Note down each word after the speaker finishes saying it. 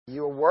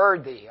You're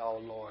worthy,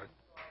 oh Lord.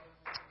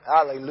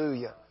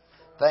 Hallelujah.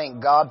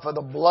 Thank God for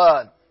the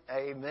blood.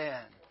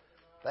 Amen.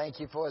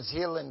 Thank you for His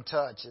healing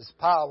touch, His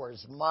power,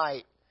 His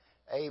might.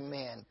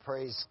 Amen.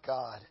 Praise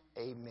God.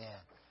 Amen.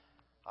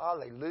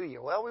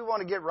 Hallelujah. Well, we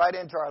want to get right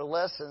into our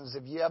lessons.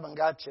 If you haven't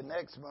got your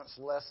next month's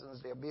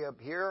lessons, they'll be up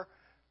here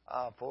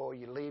before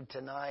you leave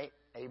tonight.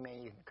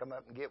 Amen. You can come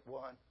up and get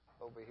one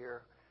over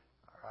here.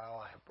 Or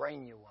I'll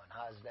bring you one.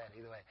 How's that?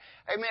 Either way.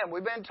 Amen.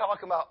 We've been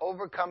talking about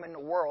overcoming the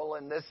world,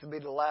 and this will be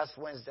the last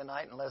Wednesday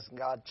night unless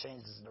God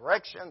changes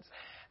directions.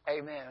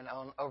 Amen.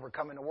 On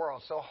overcoming the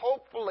world. So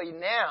hopefully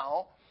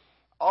now,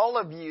 all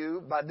of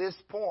you, by this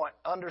point,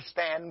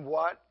 understand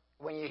what,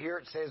 when you hear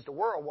it says the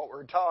world, what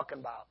we're talking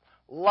about.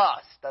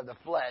 Lust of the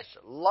flesh,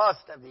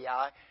 lust of the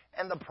eye,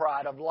 and the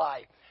pride of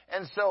life.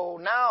 And so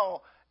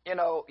now,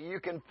 you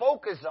can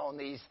focus on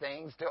these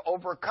things to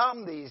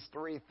overcome these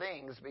three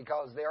things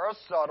because they are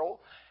subtle,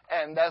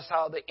 and that's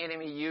how the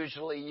enemy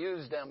usually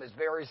uses them, is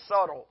very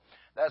subtle.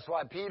 That's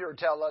why Peter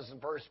tells us in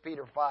 1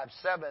 Peter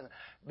 5:7,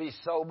 be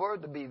sober,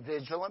 to be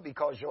vigilant,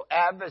 because your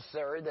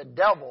adversary, the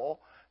devil,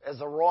 is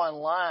a roaring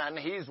lion.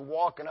 He's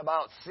walking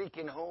about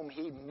seeking whom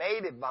he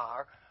may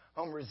devour.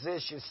 Whom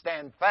resist you,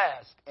 stand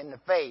fast in the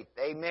faith.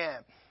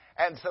 Amen.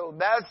 And so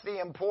that's the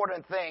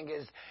important thing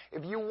is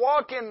if you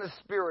walk in the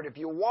Spirit, if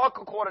you walk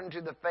according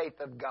to the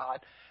faith of God,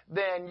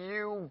 then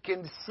you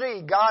can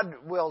see God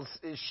will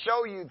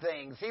show you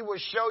things. He will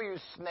show you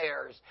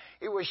snares.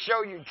 He will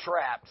show you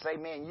traps.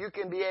 Amen. You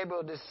can be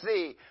able to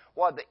see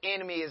what the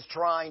enemy is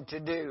trying to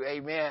do.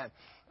 Amen.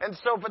 And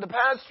so for the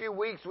past few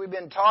weeks, we've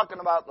been talking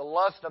about the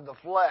lust of the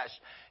flesh.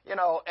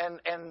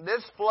 And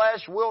this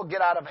flesh will get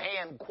out of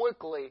hand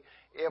quickly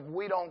if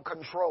we don't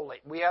control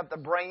it. We have to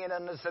bring it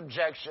into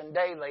subjection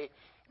daily.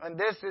 And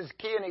this is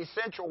key and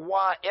essential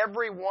why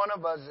every one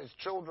of us as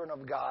children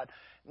of God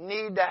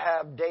need to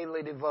have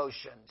daily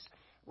devotions.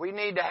 We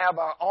need to have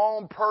our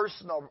own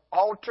personal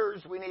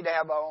altars. We need to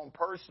have our own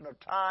personal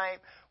time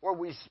where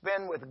we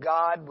spend with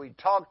God. We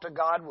talk to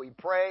God. We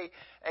pray.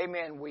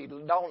 Amen. We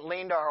don't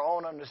lean to our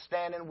own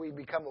understanding. We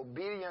become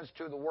obedient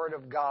to the Word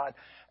of God.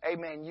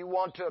 Amen. You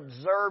want to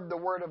observe the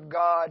Word of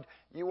God.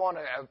 You want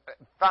to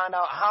find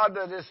out how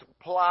does this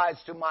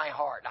applies to my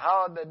heart.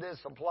 How does this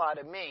apply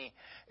to me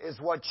is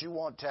what you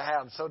want to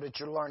have so that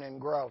you learn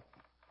and grow.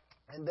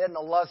 And then the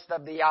lust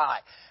of the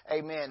eye.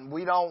 Amen.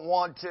 We don't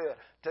want to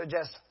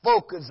just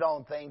focus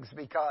on things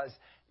because,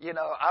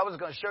 I was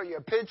going to show you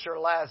a picture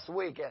last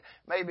week.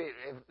 Maybe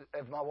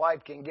if my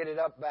wife can get it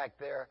up back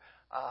there,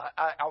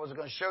 I was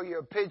going to show you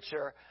a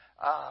picture.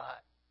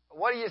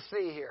 What do you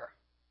see here?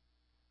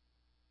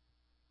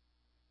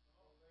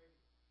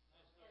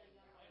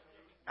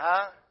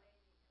 Huh?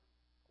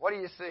 What do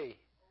you see?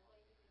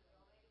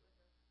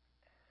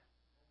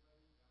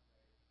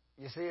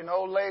 You see an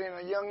old lady and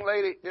a young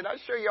lady. Did I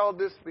show you all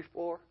this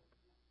before?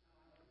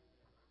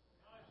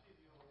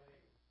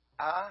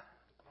 Huh?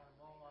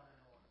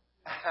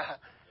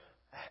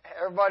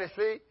 Everybody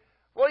see?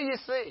 What do you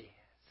see?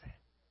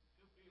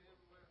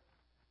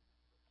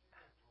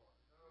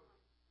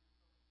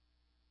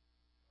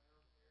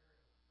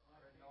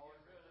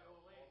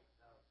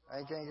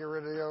 I can't get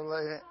rid of the old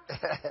lady.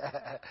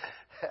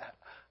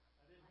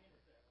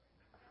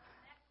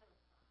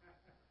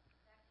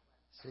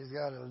 She's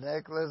got a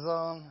necklace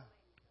on.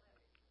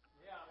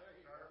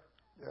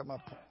 Yeah, my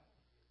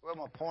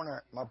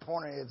pointer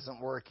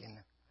isn't working.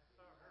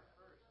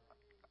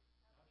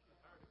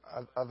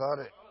 I thought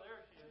it.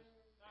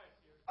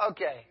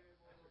 Okay.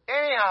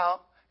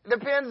 Anyhow, it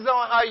depends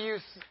on how you.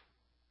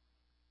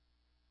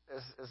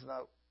 It's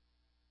not.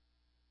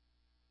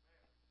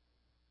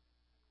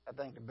 I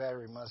think the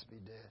battery must be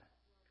dead.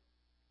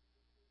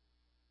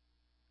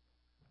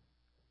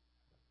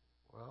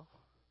 Well.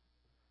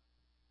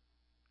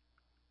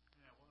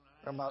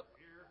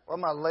 Where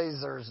my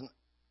lasers.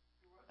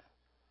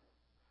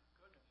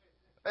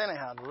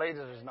 Anyhow, the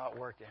laser is not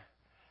working.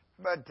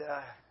 But,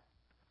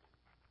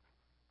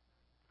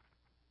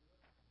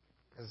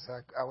 because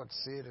I would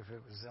see it if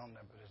it was on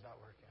there, but it's not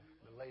working.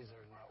 The laser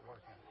is not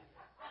working.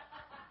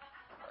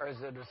 Or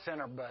is it the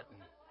center button?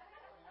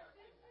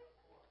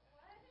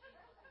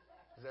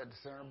 Is that the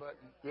center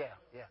button? Yeah.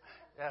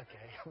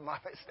 Okay, my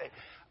mistake.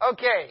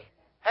 Okay.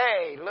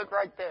 Hey, look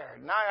right there.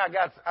 Now I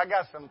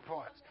got some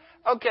points.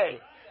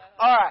 Okay.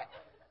 All right.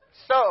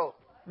 So,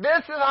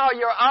 this is how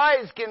your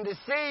eyes can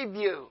deceive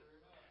you.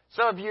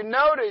 So if you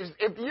notice,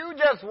 if you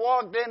just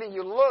walked in and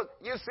you look,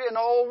 you see an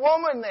old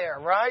woman there,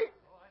 right?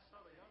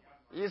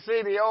 You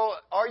see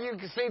or you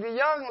can see the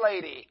young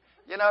lady.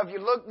 If you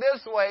look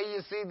this way,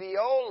 you see the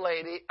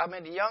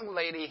the young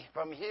lady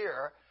from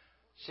here.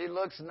 She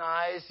looks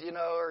nice,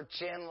 her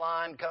chin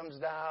line comes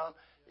down,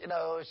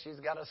 she's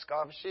got a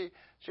scarf. She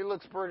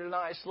looks pretty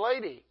nice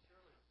lady.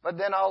 But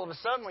then all of a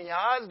sudden, when your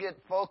eyes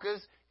get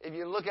focused, if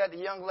you look at the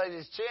young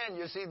lady's chin,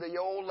 you see the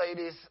old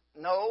lady's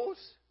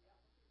nose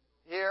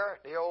here,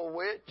 the old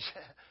witch,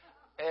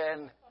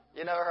 and,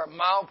 her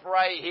mouth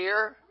right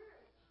here,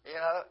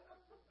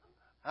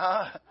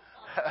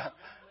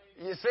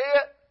 You see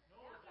it?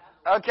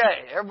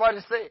 Okay, everybody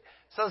see it.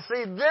 So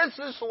see, this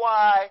is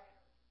why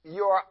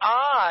your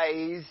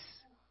eyes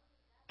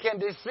can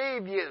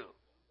deceive you.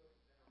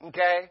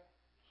 Okay?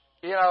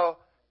 You know,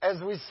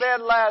 as we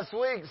said last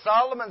week,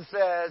 Solomon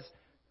says,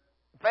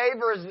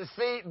 favor is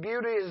deceit,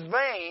 beauty is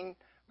vain,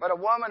 but a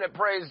woman that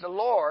prays the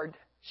Lord,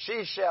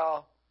 she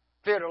shall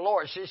fear the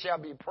Lord, she shall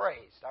be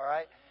praised. All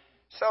right?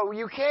 So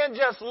you can't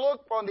just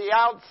look on the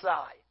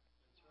outside.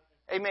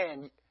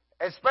 Amen.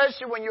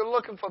 Especially when you're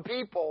looking for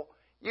people,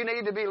 you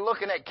need to be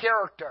looking at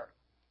character.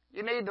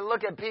 You need to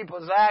look at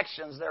people's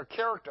actions, their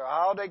character,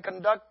 how they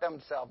conduct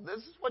themselves. This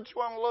is what you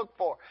want to look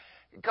for.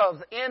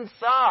 Because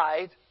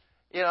inside,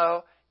 you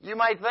know, you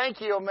might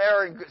think you'll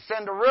marry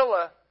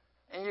Cinderella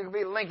and you could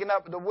be linking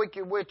up with the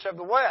Wicked Witch of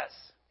the West.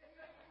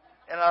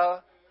 You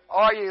know,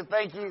 or you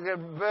think you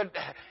could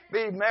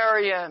be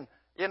marrying,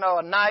 you know,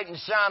 a knight in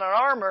shining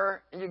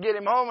armor and you get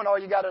him home and all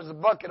you got is a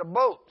bucket of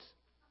boats.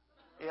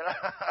 You know,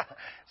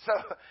 so,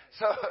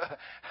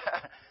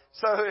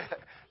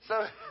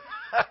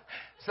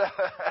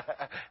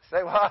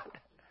 say what?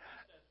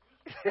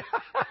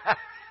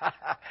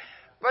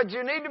 But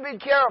you need to be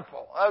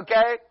careful,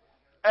 okay?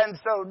 And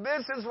so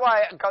this is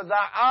why, because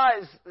our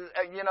eyes,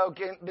 you know,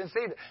 can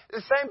deceive.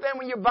 The same thing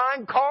when you're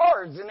buying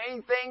cars and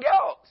anything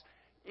else.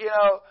 You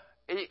know,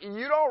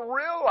 you don't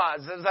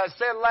realize, as I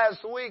said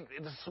last week,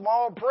 the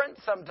small print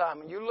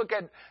sometimes. When you look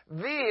at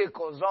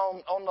vehicles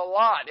on the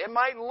lot, it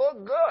might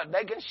look good.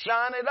 They can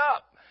shine it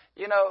up,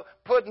 you know,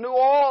 put new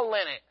oil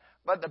in it.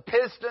 But the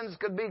pistons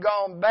could be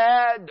gone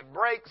bad, the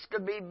brakes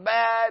could be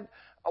bad,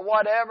 or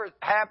whatever.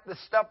 Half the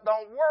stuff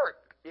don't work,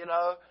 you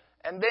know.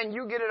 And then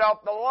you get it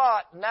off the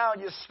lot, now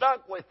you're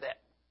stuck with it.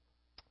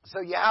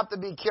 So you have to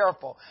be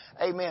careful.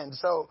 Amen.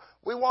 So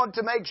we want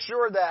to make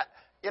sure that,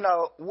 you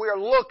know, we're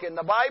looking.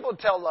 The Bible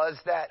tells us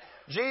that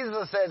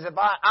Jesus says, if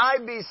I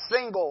be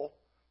single,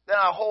 then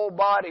our whole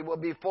body will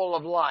be full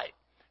of light.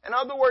 In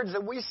other words,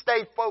 if we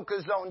stay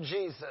focused on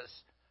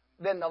Jesus,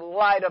 then the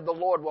light of the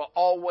Lord will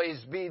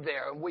always be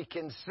there, and we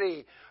can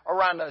see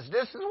around us.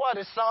 This is what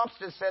the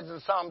psalmist says in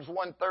Psalms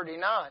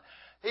 139.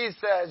 He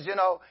says, you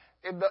know,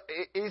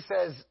 he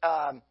says,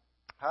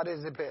 how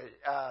does it be?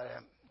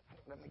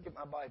 Let me get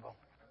my Bible.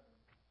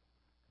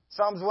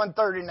 Psalms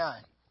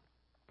 139.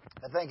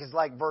 I think it's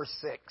like verse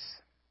 6.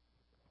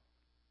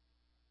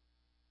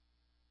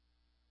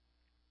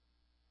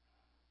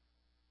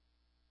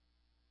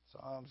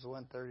 Psalms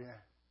 139.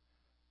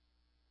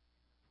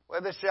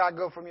 Whither shall I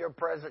go from your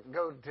presence?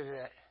 Go to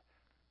the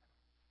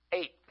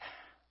 8.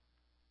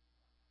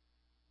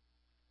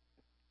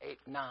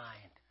 9.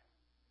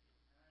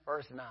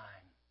 Verse 9.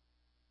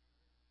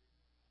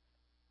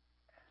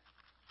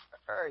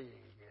 There you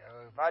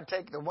go. If I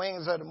take the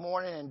wings of the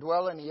morning and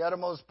dwell in the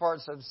uttermost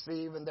parts of the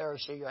sea, even there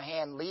shall your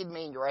hand lead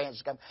me and your hand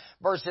shall come.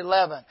 Verse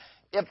 11.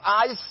 If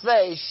I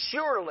say,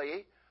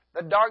 surely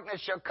the darkness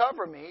shall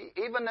cover me,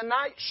 even the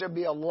night shall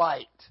be a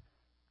light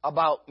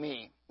about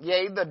me.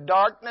 Yea, the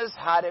darkness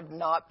hideth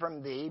not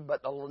from thee,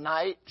 but the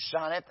night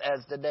shineth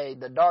as the day.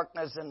 The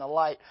darkness and the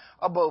light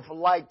are both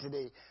alike to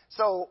thee.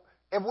 So,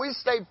 if we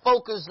stay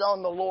focused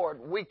on the Lord,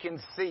 we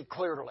can see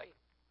clearly.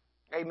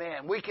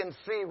 Amen. We can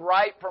see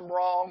right from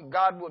wrong.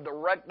 God will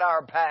direct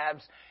our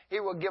paths. He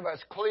will give us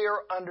clear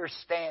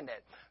understanding.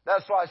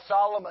 That's why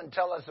Solomon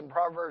tells us in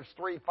Proverbs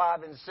 3,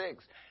 5, and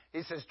 6,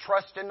 he says,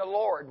 trust in the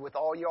Lord with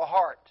all your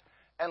heart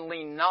and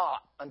lean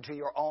not unto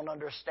your own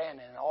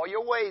understanding. In all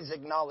your ways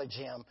acknowledge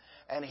Him,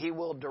 and He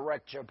will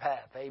direct your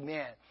path.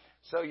 Amen.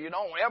 So you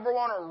don't ever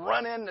want to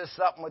run into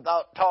something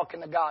without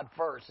talking to God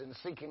first and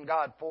seeking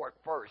God for it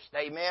first.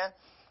 Amen.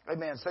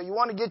 Amen. So you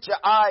want to get your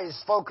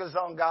eyes focused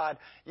on God.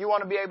 You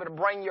want to be able to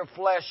bring your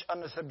flesh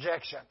under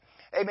subjection.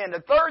 Amen. The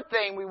third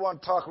thing we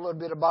want to talk a little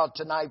bit about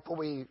tonight before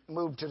we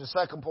move to the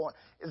second point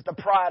is the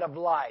pride of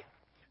life.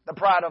 The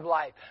pride of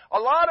life. A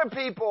lot of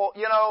people,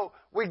 you know,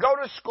 we go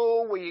to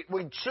school, we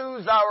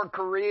choose our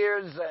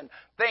careers and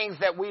things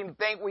that we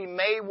think we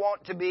may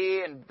want to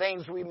be and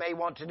things we may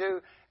want to do.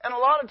 And a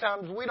lot of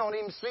times we don't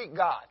even seek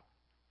God.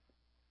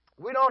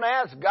 We don't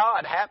ask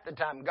God half the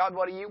time, God,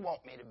 what do you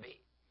want me to be?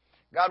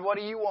 God, what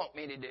do you want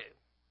me to do?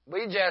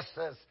 We just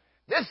says,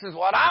 this is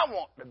what I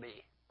want to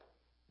be.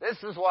 This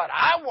is what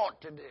I want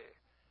to do.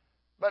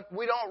 But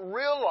we don't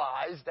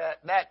realize that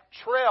that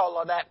trail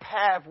or that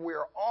path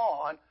we're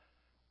on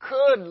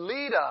could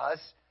lead us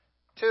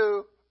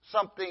to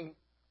something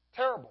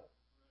terrible.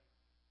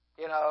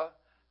 You know,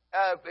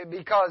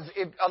 because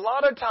a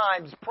lot of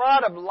times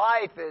pride of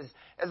life is,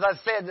 as I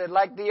said, that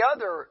like the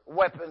other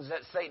weapons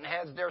that Satan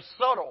has, they're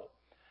subtle.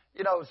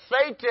 You know,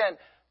 Satan,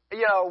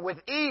 you know, with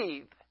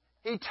Eve,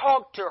 he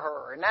talked to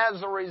her, and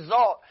as a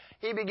result,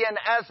 he began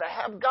to ask her,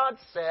 have God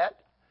said,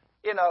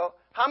 you know,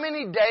 how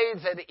many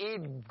days had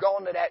Eve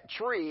gone to that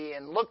tree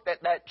and looked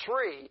at that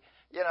tree,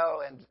 you know,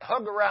 and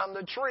hug around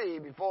the tree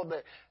before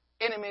the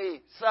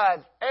enemy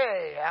said,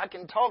 hey, I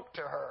can talk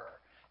to her,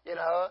 you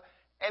know.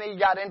 And he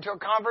got into a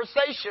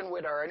conversation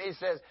with her, and he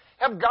says,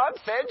 have God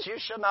said you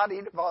shall not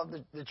eat of all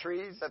the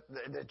trees,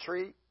 the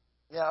tree,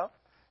 you know.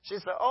 She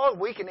said, oh,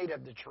 we can eat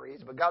of the trees,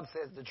 but God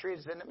says the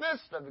trees in the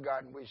midst of the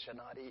garden we shall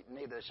not eat,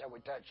 neither shall we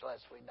touch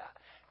lest we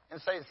die.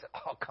 And Satan said,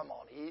 oh, come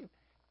on, Eve.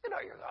 You know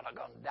you're not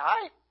going to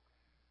die.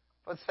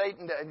 But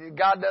Satan,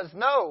 God does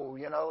know,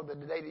 that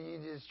the day that you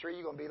eat this tree,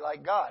 you're going to be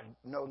like God,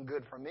 knowing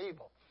good from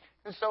evil.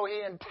 And so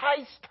he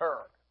enticed her.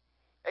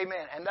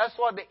 Amen. And that's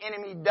what the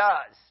enemy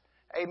does.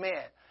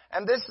 Amen.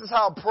 And this is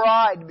how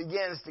pride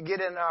begins to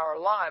get in our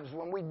lives.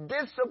 When we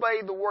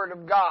disobey the Word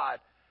of God,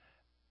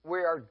 we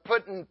are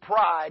putting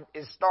pride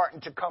is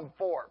starting to come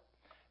forth.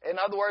 In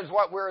other words,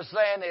 what we're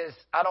saying is,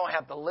 I don't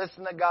have to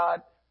listen to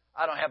God.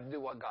 I don't have to do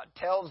what God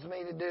tells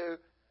me to do.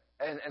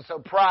 And so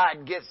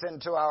pride gets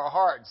into our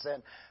hearts.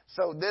 And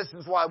so this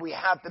is why we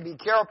have to be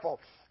careful.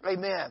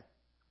 Amen.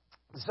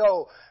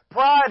 So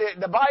pride,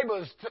 the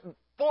Bible is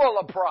full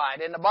of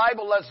pride. And the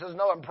Bible lets us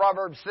know in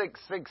Proverbs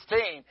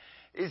 6:16,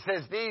 it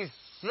says, these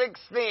 6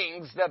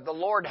 things that the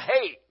Lord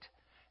hate,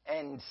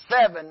 and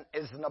 7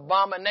 is an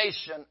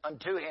abomination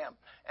unto him.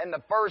 And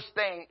the first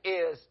thing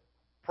is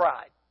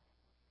pride.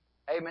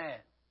 Amen.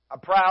 A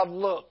proud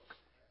look.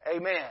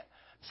 Amen.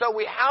 So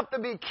we have to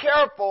be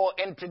careful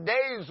in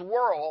today's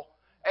world.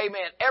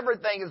 Amen.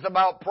 Everything is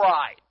about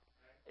pride.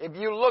 If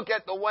you look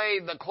at the way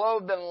the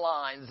clothing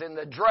lines and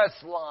the dress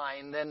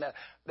line and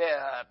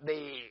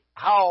the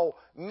how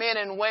men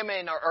and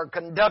women are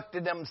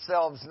conducting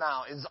themselves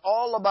now is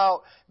all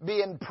about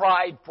being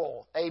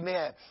prideful.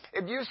 Amen.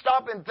 If you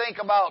stop and think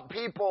about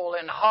people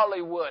in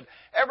Hollywood,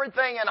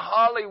 everything in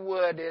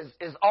Hollywood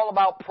is all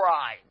about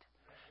pride.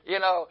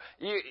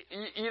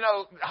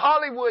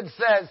 Hollywood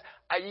says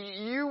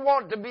you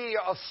want to be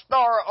a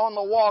star on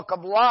the walk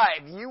of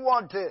life. You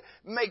want to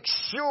make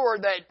sure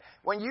that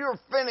when you're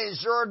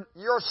finished,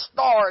 your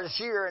star is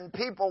here and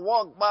people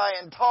walk by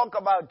and talk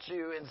about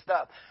you and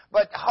stuff.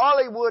 But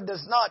Hollywood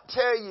does not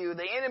tell you,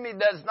 the enemy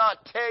does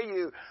not tell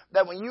you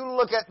that when you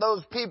look at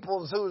those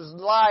people whose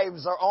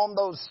lives are on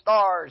those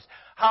stars,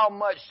 how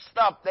much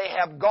stuff they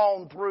have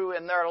gone through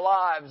in their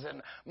lives,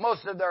 and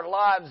most of their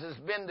lives has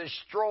been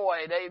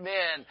destroyed,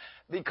 amen,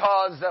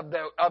 because of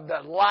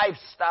the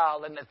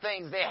lifestyle and the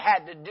things they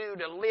had to do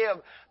to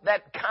live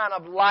that kind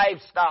of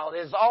lifestyle.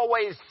 It's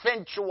always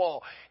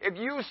sensual. If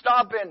you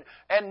stop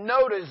and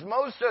notice,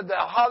 most of the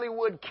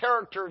Hollywood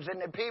characters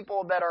and the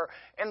people that are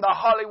in the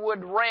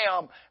Hollywood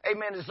realm,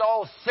 amen, is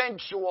all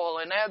sensual,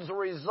 and as a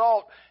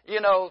result, they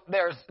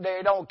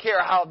don't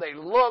care how they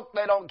look,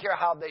 they don't care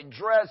how they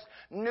dress,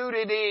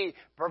 nudity,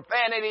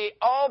 profanity,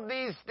 all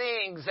these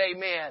things,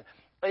 amen,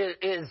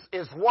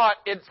 is what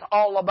it's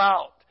all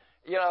about.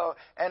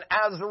 And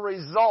as a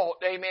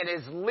result, amen,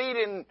 is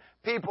leading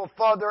people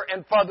further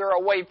and further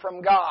away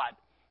from God.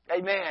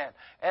 Amen.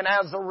 And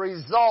as a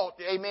result,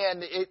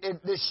 amen,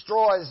 it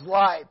destroys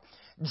life.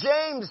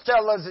 James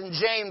tells us in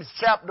James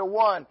chapter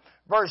 1,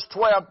 verse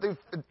 12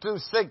 through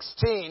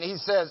 16, he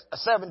says,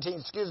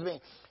 17,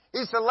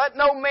 he said, let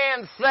no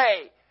man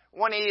say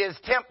when he is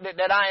tempted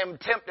that I am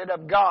tempted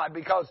of God,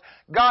 because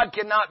God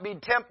cannot be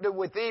tempted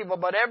with evil,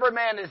 but every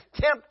man is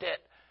tempted.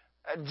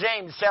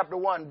 James chapter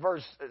 1,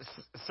 verse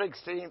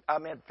 15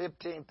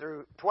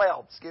 through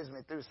 12,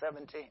 through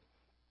 17.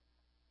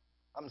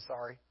 I'm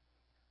sorry.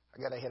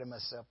 I got ahead of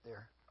myself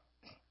there.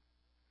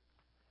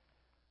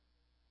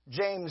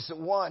 James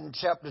 1,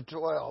 chapter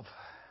 12,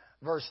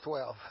 verse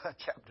 12,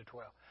 chapter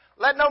 12.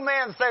 Let no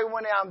man say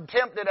when I'm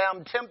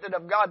tempted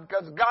of God,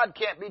 because God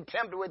can't be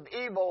tempted with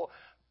evil,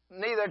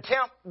 neither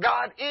tempt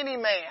God any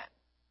man.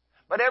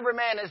 But every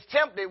man is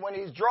tempted when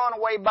he's drawn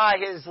away by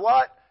his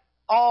what?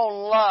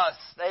 Own lust.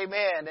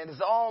 Amen. And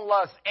his own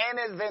lust and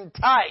is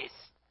enticed.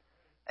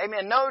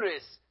 Amen.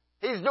 Notice,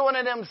 he's doing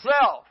it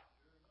himself.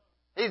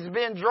 He's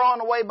been drawn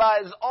away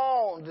by his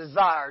own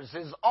desires,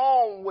 his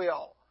own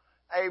will.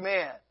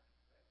 Amen.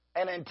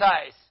 And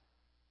enticed.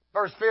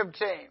 Verse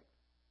 15.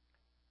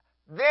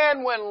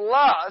 Then when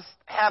lust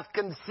hath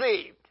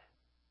conceived.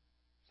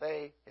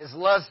 See, his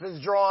lust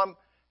is drawn.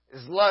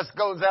 His lust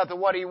goes after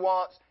what he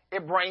wants.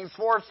 It brings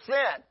forth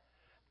sin.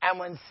 And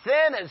when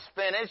sin is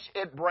finished,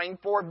 it brings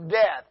forth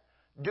death.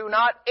 Do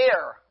not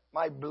err,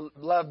 my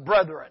beloved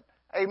brethren.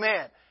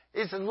 Amen.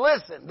 He says,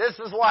 listen, this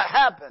is what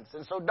happens.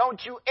 And so don't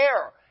you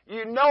err.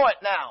 You know it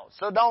now,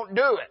 so don't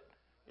do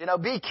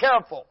it. Be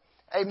careful.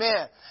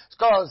 Amen.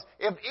 Because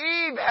if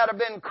Eve had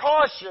been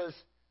cautious,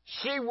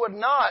 she would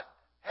not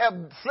have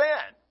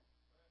sinned.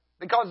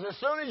 Because as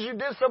soon as you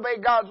disobey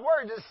God's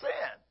word, it's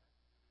sin.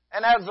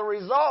 And as a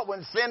result,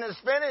 when sin is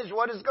finished,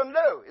 what it's going to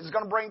do? It's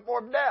going to bring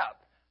forth death.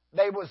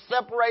 They were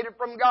separated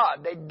from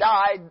God. They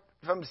died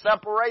from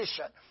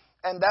separation.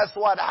 And that's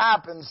what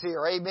happens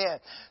here. Amen.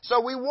 So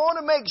we want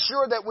to make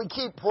sure that we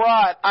keep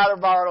pride out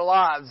of our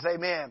lives.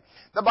 Amen.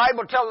 The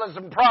Bible tells us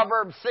in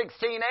Proverbs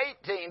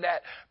 16:18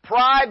 that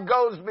pride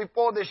goes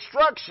before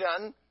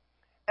destruction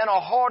and a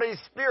haughty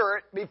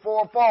spirit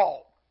before a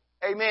fall.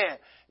 Amen.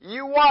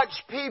 You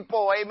watch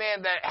people,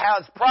 amen, that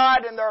has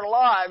pride in their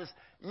lives,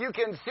 you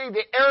can see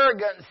the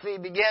arrogancy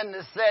begin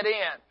to set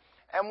in.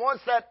 And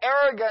once that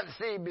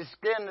arrogancy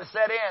begins to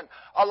set in,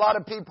 a lot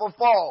of people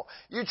fall.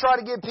 You try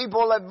to give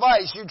people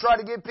advice. You try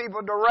to give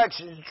people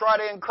directions. You try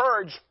to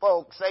encourage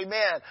folks,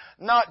 amen,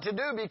 not to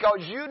do, because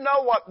you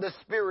know what the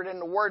Spirit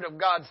and the Word of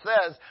God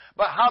says.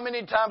 But how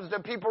many times do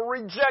people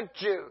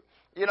reject you?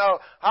 You know,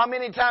 how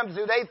many times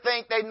do they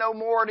think they know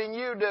more than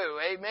you do?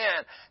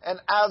 Amen. And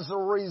as a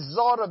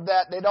result of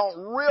that, they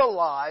don't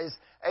realize,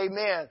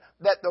 amen,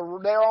 that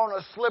they're on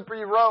a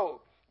slippery road.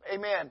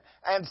 Amen.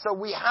 And so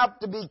we have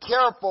to be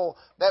careful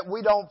that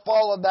we don't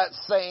follow that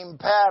same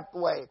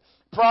pathway.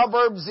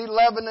 Proverbs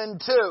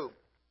 11:2.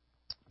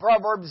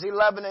 Proverbs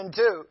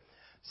 11:2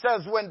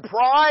 says, when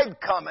pride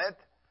cometh,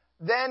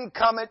 then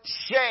cometh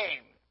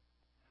shame.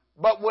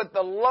 But with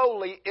the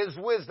lowly is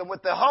wisdom.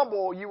 With the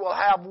humble you will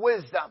have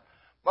wisdom.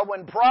 But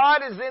when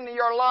pride is in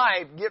your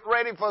life, get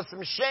ready for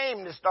some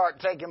shame to start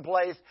taking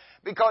place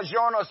because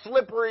you're on a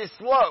slippery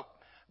slope.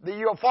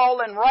 You're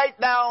falling right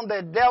down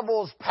the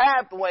devil's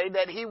pathway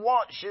that he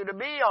wants you to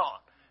be on.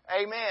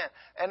 Amen.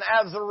 And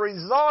as a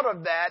result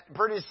of that,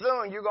 pretty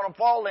soon you're going to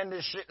fall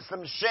into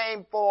some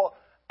shameful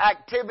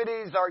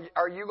activities,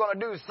 or you're going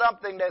to do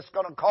something that's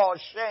going to cause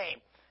shame.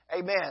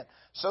 Amen.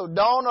 So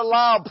don't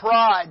allow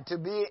pride to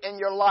be in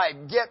your life.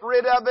 Get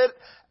rid of it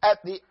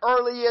at the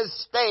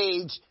earliest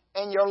stage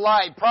in your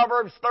life.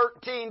 Proverbs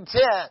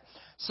 13:10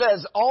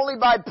 says, only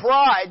by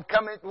pride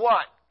cometh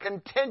what?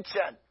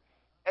 Contention.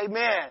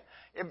 Amen.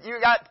 If you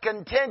got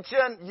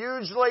contention,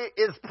 usually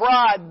is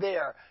pride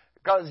there.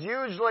 Because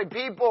usually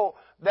people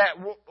that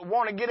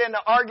want to get into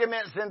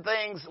arguments and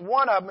things,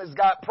 one of them has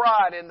got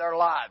pride in their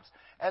lives.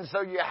 And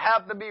so you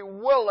have to be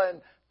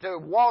willing to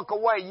walk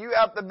away. You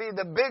have to be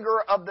the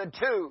bigger of the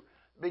two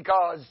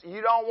because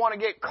you don't want to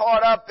get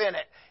caught up in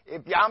it.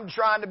 If I'm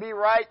trying to be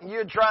right and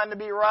you're trying to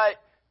be right,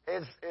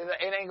 it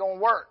ain't going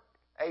to work.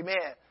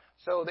 Amen.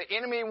 So the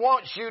enemy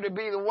wants you to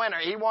be the winner.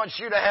 He wants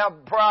you to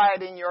have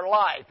pride in your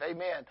life.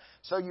 Amen.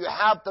 So you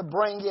have to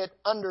bring it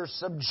under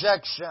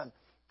subjection.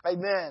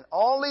 Amen.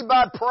 Only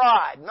by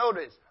pride,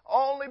 notice,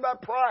 only by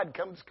pride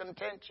comes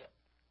contention.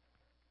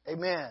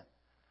 Amen.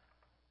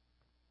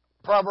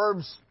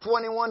 Proverbs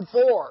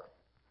 21:4.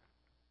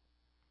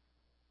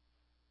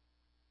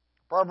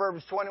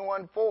 Proverbs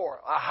 21:4.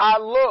 A high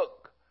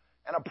look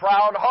and a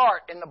proud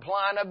heart in the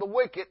plan of the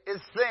wicked is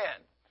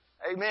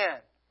sin. Amen.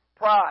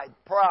 Pride,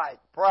 pride,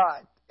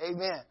 pride.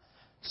 Amen.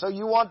 So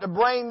you want to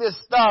bring this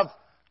stuff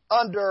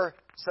under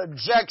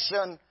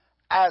subjection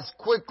as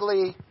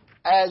quickly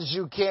as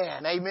you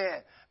can.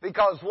 Amen.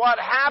 Because what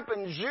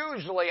happens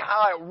usually,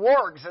 how it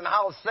works and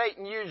how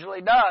Satan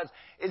usually does,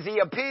 is he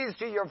appeals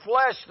to your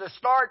flesh to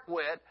start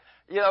with,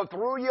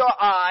 through your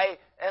eye,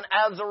 and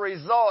as a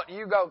result,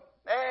 you go,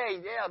 hey,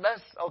 yeah,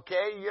 that's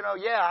okay,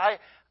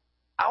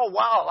 oh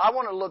wow, I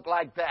want to look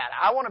like that.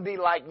 I want to be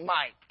like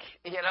Mike,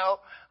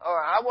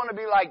 or I want to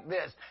be like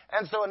this.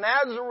 And so, and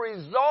as a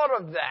result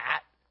of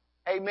that,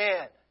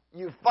 amen,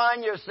 you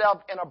find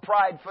yourself in a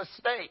prideful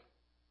state.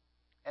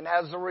 And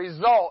as a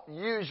result,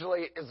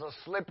 usually is a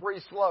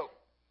slippery slope.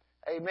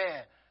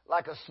 Amen.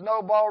 Like a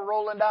snowball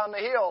rolling down the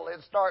hill,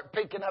 it starts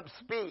picking up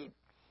speed.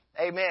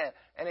 Amen.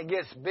 And it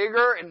gets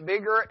bigger and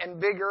bigger and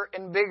bigger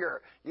and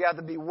bigger. You have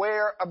to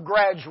beware of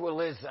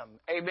gradualism.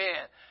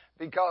 Amen.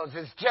 Because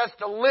it's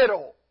just a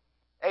little.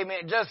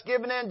 Amen. Just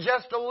giving in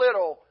just a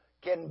little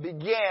can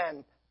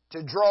begin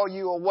to draw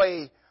you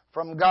away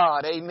from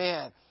God.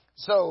 Amen.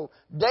 So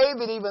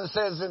David even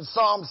says in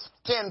Psalms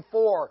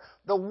 10:4,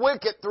 the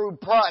wicked through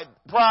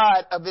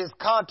pride of his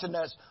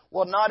countenance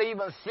will not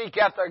even seek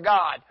after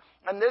God.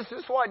 And this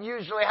is what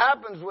usually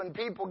happens when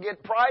people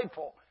get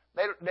prideful.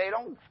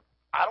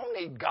 I don't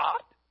need God.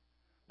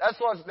 That's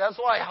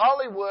why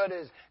Hollywood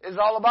is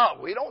all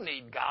about. We don't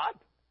need God.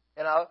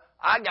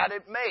 I got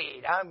it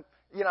made.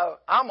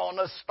 I'm on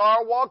the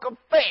Star Walk of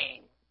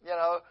Fame.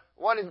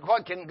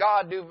 What can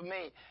God do for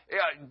me?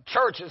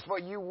 Church is for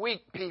you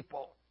weak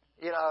people.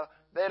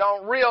 They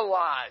don't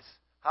realize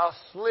how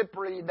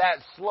slippery that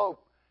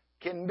slope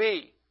can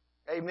be.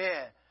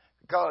 Amen.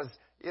 Because,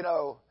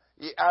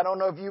 I don't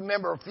know if you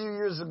remember a few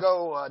years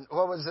ago,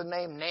 what was her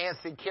name?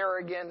 Nancy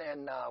Kerrigan,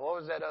 and what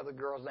was that other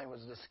girl's name?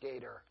 Was the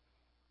skater?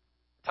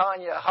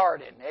 Tanya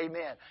Harding.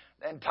 Amen.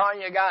 And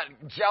Tanya got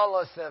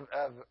jealous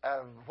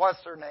of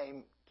what's her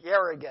name?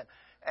 Kerrigan,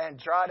 and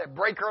tried to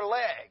break her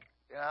leg.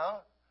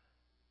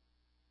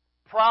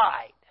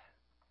 Pride,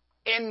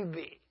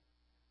 envy,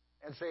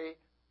 and see,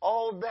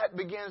 all that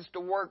begins to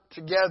work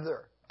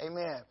together.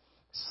 Amen.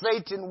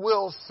 Satan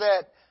will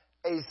set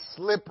a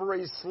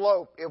slippery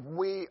slope if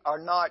we are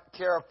not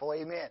careful.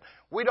 Amen.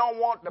 We don't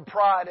want the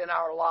pride in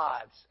our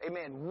lives.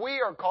 Amen. We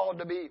are called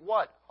to be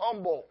what?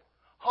 Humble.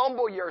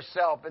 Humble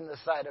yourself in the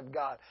sight of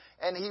God,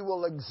 and He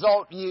will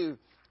exalt you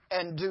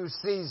in due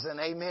season.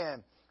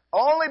 Amen.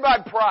 Only by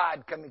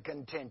pride come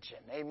contention.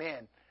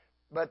 Amen.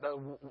 But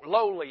the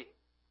lowly,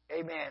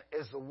 amen,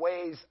 is the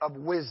ways of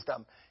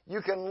wisdom.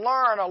 You can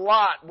learn a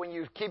lot when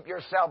you keep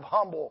yourself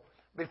humble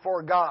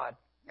before God.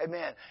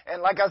 Amen.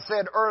 And like I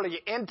said earlier,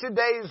 in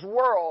today's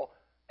world,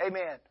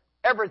 amen,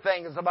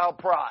 everything is about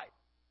pride.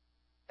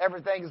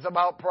 Everything is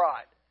about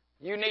pride.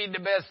 You need the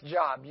best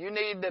job. You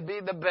need to be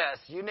the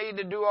best. You need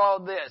to do all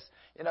this.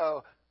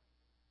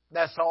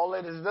 That's all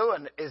it is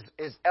doing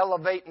is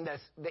elevating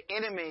the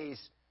enemy's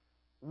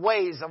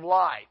ways of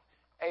life.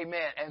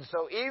 Amen. And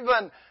so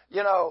even,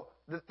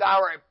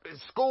 our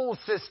school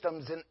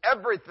systems and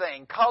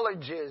everything,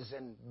 colleges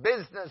and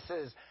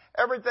businesses,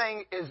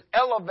 everything is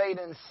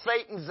elevating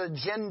Satan's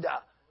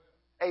agenda.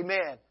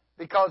 Amen.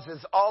 Because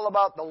it's all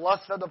about the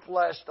lust of the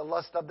flesh, the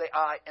lust of the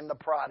eye, and the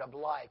pride of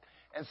life.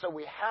 And so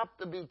we have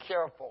to be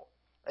careful,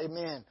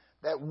 amen,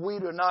 that we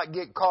do not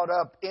get caught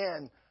up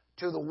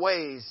into the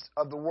ways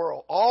of the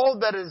world. All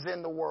that is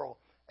in the world,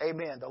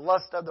 amen, the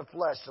lust of the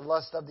flesh, the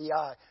lust of the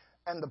eye,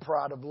 and the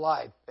pride of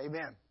life.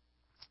 Amen.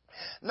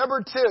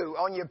 Number 2,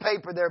 on your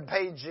paper there,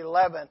 page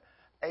 11.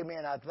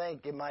 Amen. I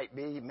think it might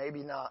be,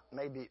 maybe not.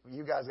 Maybe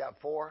you guys got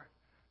 4.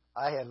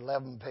 I had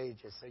 11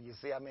 pages. So you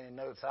see how many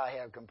notes I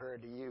have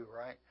compared to you,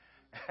 right?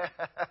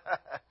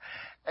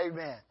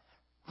 Amen.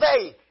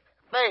 Faith.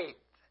 Faith.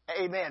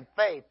 Amen.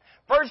 Faith.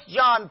 1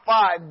 John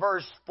 5,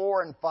 verse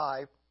 4 and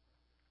 5.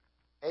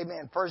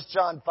 Amen. 1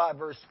 John 5,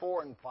 verse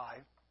 4 and 5.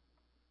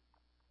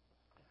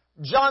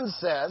 John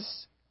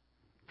says,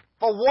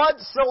 "For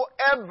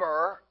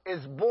whatsoever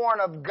is born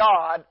of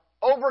God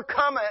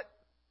overcometh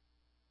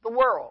the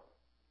world."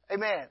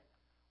 Amen.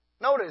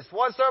 Notice,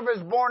 whatsoever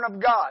is born of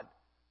God.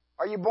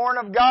 Are you born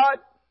of God?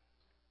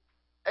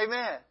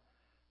 Amen.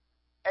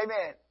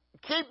 Amen.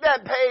 Keep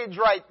that page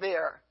right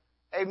there.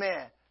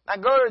 Amen. Now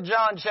go to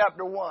John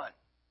chapter 1.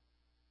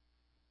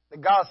 The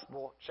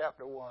Gospel,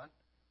 chapter 1.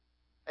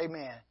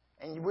 Amen.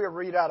 And we'll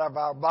read out of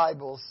our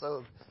Bibles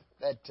so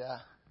that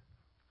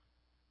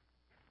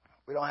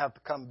we don't have to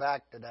come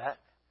back to that.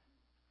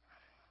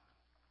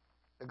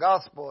 The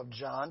Gospel of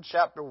John,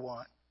 chapter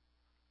 1.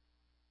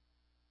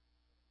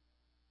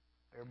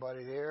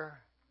 Everybody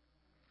there?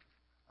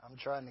 I'm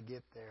trying to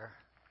get there.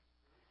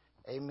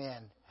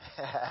 Amen.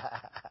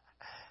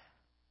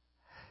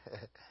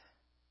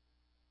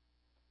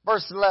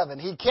 Verse 11.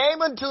 He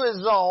came unto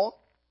his own,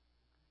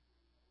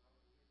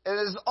 and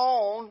his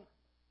own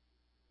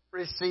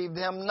received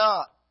him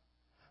not.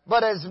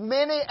 But as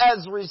many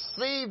as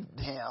received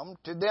him,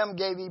 to them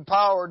gave he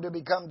power to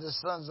become the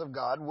sons of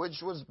God,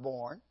 which was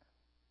born,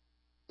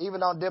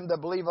 even on them that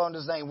believe on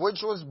his name,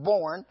 which was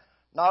born,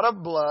 not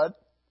of blood,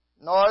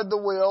 nor the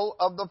will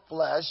of the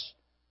flesh,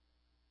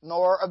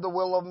 nor of the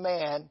will of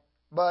man,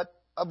 but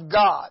of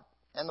God.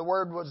 And the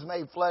Word was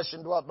made flesh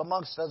and dwelt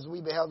amongst us.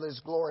 We beheld his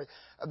glory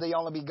of the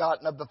only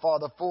begotten of the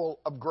Father, full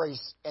of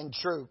grace and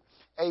truth.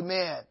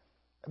 Amen.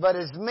 But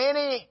as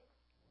many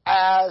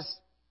as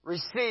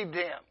received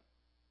him,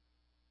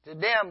 to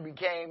them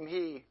became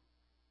he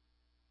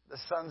the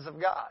sons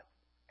of God.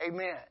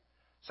 Amen.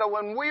 So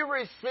when we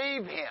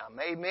receive him,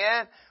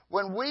 amen,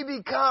 when we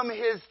become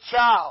his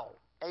child,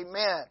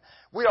 amen,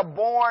 we are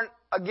born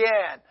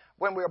again.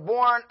 When we are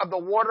born of the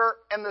water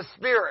and the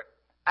Spirit.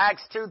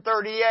 Acts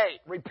 2:38.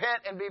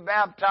 Repent and be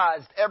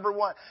baptized,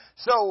 everyone.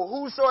 So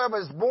whosoever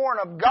is born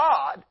of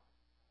God,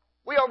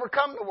 we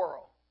overcome the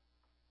world.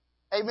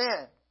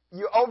 Amen.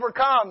 You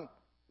overcome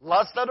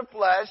lust of the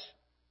flesh,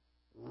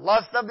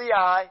 lust of the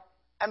eye,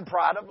 and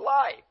pride of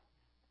life.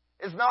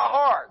 It's not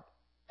hard.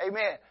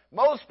 Amen.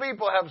 Most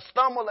people have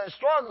stumbled and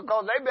struggled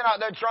because they've been out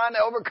there trying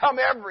to overcome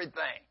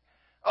everything.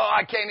 Oh,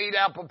 I can't eat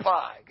apple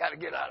pie. Got to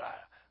get out of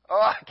it. Oh,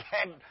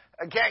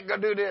 I can't go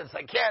do this.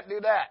 I can't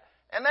do that.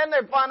 And then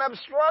they find I'm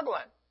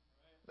struggling.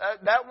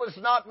 That was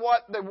not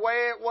the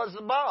way it was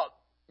about.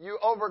 You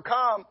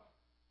overcome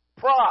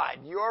pride.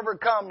 You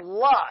overcome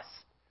lust.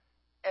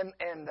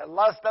 And the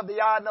lust of the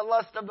eye and the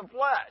lust of the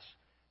flesh.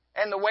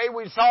 And the way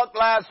we talked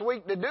last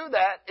week to do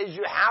that is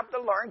you have to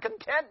learn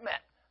contentment.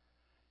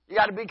 You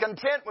got to be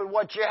content with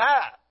what you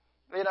have.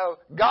 You know,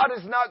 God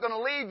is not going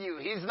to leave you.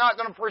 He's not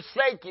going to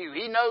forsake you.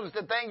 He knows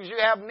the things you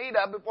have need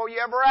of before you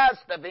ever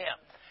asked of Him.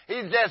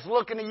 He's just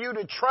looking to you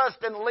to trust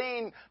and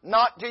lean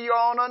not to your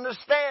own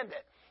understanding.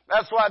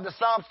 That's why the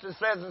psalmist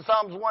says in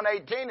Psalms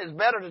 118, it's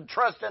better to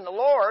trust in the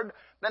Lord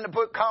than to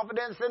put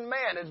confidence in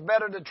man. It's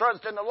better to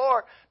trust in the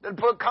Lord than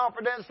to put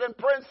confidence in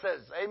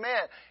princes.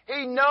 Amen.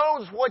 He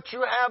knows what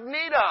you have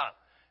need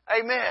of.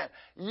 Amen.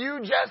 You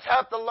just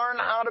have to learn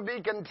how to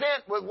be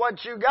content with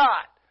what you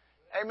got.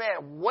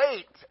 Amen.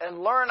 Wait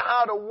and learn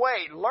how to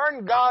wait.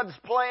 Learn God's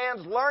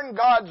plans. Learn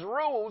God's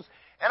rules.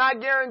 And I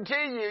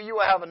guarantee you, you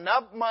will have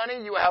enough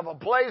money, you will have a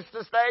place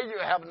to stay, you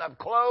will have enough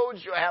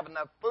clothes, you will have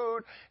enough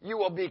food, you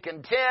will be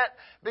content.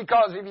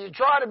 Because if you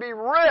try to be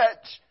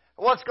rich,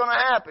 what's going to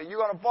happen? You're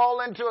going to fall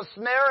into a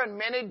snare and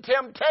many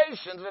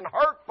temptations and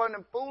hurtful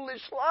and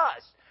foolish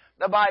lust,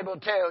 the Bible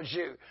tells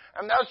you.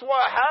 And that's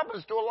what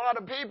happens to a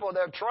lot of people.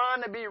 They're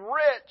trying to be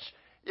rich,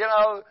 you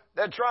know,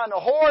 they're trying to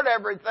hoard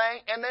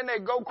everything, and then they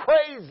go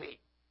crazy.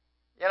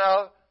 You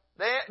know,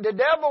 the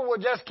devil will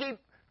just keep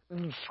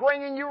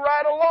stringing you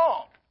right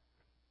along.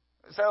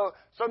 So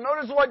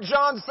notice what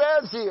John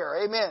says here.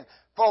 Amen.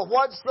 For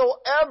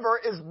whatsoever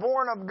is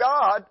born of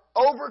God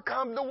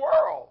overcome the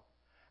world.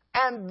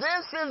 And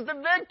this is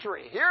the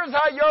victory. Here's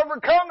how you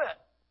overcome it.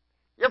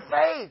 Your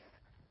faith.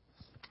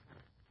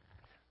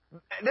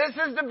 This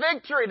is the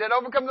victory that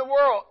overcomes the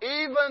world.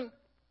 Even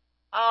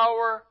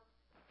our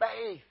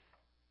faith.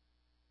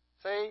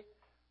 See?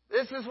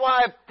 This is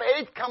why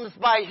faith comes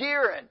by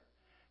hearing.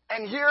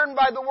 And hearing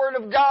by the Word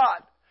of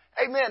God.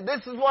 Amen.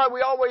 This is why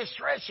we always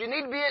stress you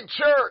need to be at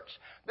church.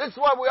 This is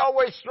why we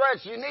always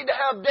stress you need to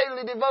have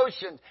daily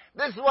devotions.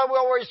 This is why we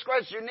always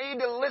stress you need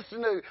to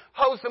listen to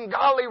wholesome,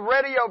 godly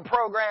radio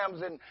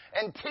programs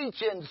and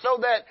teaching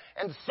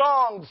and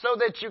songs so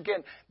that you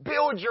can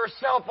build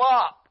yourself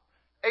up.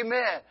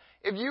 Amen.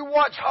 If you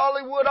watch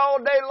Hollywood all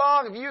day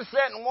long, if you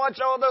sit and watch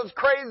all those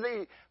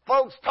crazy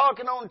folks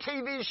talking on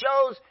TV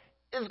shows,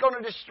 it's going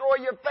to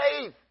destroy your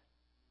faith.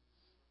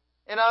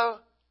 You know?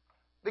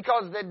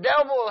 Because the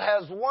devil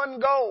has one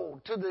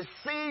goal, to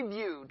deceive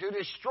you, to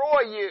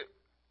destroy you.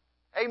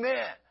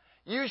 Amen.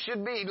 You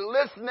should be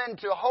listening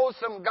to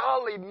wholesome,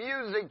 godly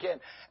music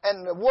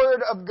and the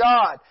Word of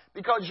God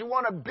because you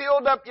want to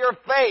build up your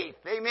faith.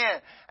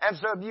 Amen. And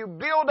so if you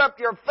build up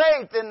your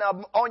faith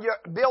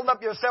build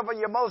up yourself in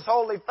your most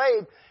holy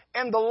faith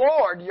in the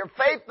Lord, your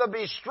faith will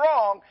be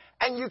strong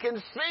and you can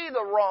see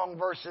the wrong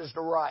versus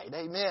the right.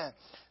 Amen.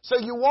 So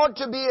you want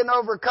to be an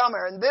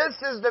overcomer. And this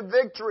is the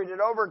victory that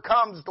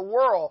overcomes the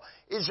world,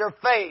 is your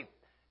faith.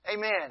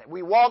 Amen.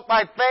 We walk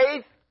by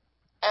faith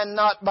and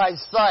not by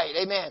sight.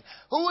 Amen.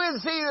 Who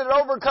is he that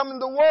overcometh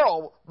the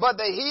world but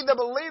he that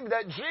believeth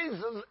that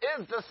Jesus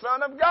is the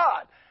Son of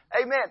God?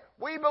 Amen.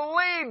 We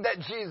believe that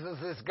Jesus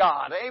is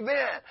God.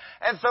 Amen.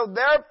 And so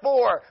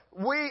therefore,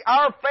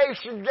 our faith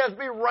should just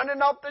be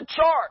running off the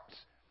charts.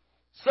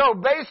 So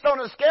based on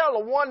a scale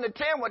of 1 to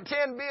 10, with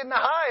 10 being the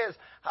highest,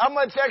 how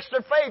much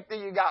extra faith do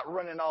you got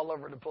running all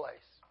over the place?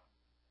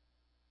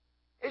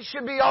 It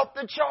should be off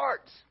the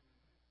charts.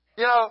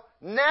 You know,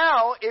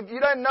 now, if you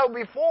didn't know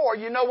before,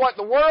 you know what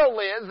the world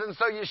is, and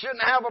so you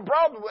shouldn't have a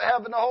problem with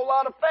having a whole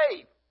lot of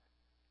faith.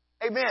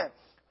 Amen.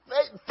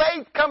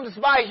 Faith comes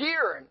by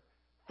hearing.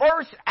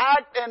 First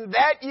act and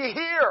that you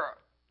hear.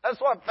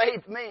 That's what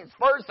faith means.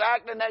 First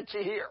act and that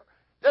you hear.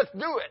 Just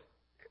do it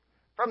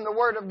from the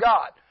Word of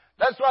God.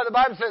 That's why the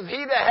Bible says,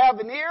 he that have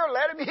an ear,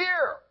 let him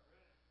hear.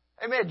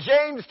 Amen.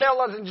 James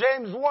tells us in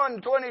James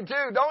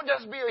 1:22, don't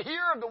just be a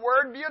hearer of the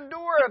Word, be a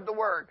doer of the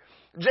Word.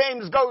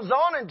 James goes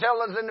on and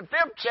tells us in the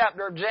 5th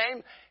chapter of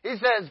James, he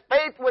says,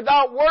 faith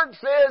without works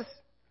is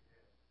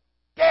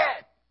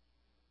dead.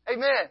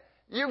 Amen.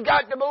 You've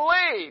got to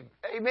believe.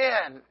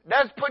 Amen.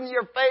 That's putting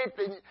your faith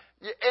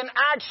in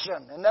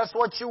action, and that's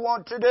what you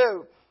want to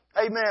do.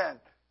 Amen.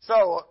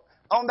 So,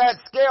 on that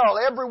scale,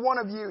 every one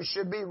of you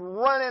should be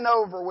running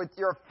over with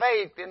your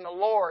faith in the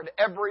Lord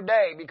every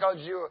day because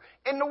you're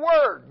in the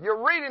Word.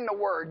 You're reading the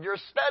Word. You're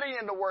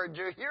studying the Word.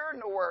 You're hearing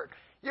the Word.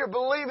 You're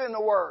believing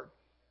the Word.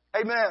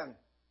 Amen.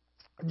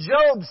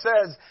 Job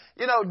says,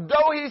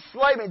 though he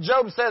slay me,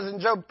 Job says in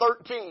Job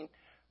 13,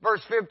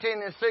 verse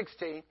 15 and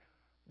 16,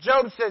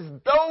 Job says,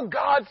 though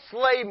God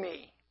slay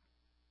me,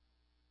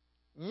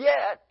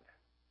 yet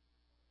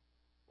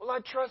will I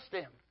trust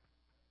Him.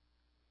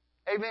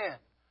 Amen.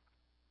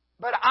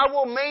 But I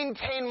will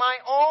maintain my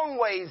own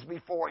ways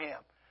before Him.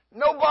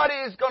 Nobody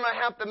is going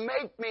to have to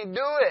make me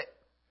do it.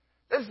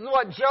 This is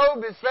what Job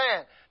is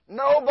saying.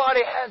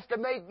 Nobody has to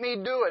make me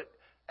do it.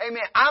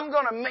 Amen. I'm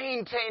going to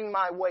maintain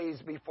my ways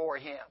before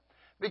Him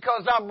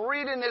because I'm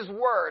reading His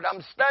Word.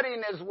 I'm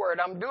studying His Word.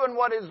 I'm doing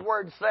what His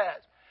Word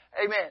says.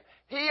 Amen.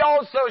 He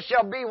also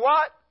shall be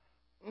what?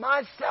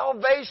 My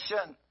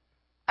salvation.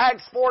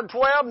 Acts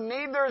 4:12,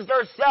 neither is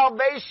there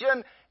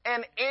salvation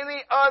in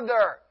any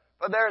other.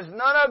 For there is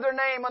none other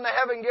name under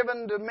heaven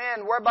given to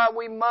men whereby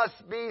we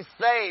must be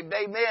saved.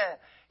 Amen.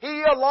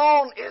 He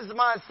alone is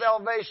my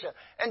salvation.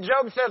 And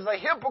Job says, the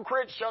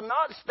hypocrite shall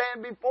not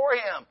stand before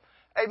Him.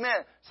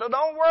 Amen. So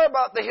don't worry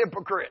about the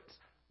hypocrites.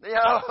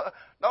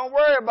 Don't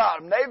worry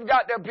about them. They've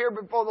got to appear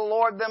before the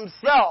Lord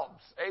themselves.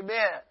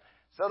 Amen.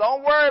 So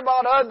don't worry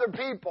about other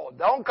people.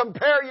 Don't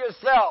compare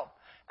yourself.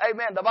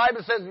 Amen. The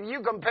Bible says if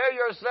you compare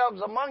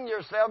yourselves among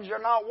yourselves,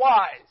 you're not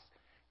wise.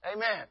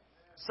 Amen.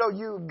 So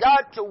you've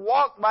got to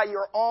walk by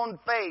your own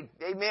faith.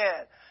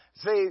 Amen.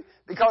 See,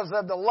 because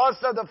of the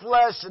lust of the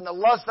flesh and the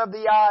lust of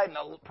the eye and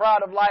the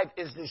pride of life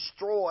is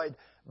destroyed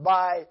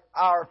by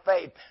our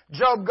faith.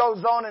 Job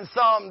goes on in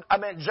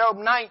Job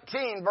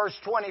 19, verse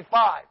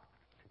 25.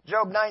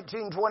 Job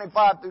 19,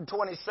 25 through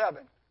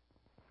 27.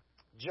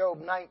 Job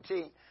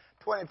 19,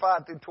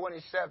 25 through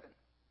 27.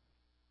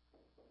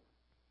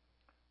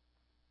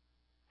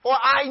 For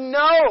I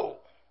know,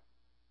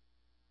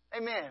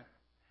 amen,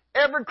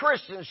 every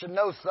Christian should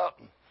know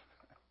something.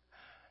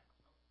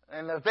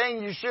 And the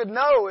thing you should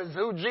know is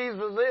who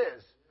Jesus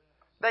is.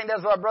 I think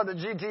that's what Brother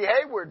G.T.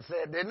 Hayward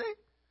said, didn't he?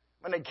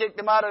 When they kicked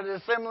him out of the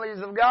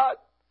Assemblies of God.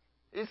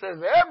 He says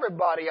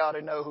everybody ought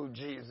to know who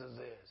Jesus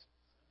is.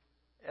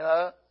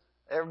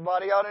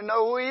 Everybody ought to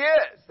know who He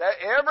is. That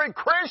every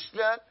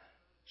Christian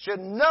should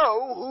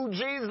know who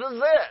Jesus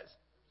is.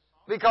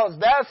 Because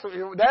that's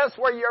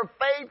where your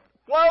faith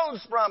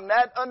flows from,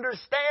 that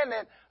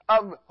understanding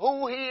of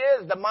who He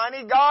is. The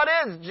mighty God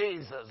is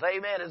Jesus.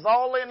 Amen. It's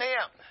all in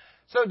Him.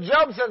 So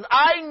Job says,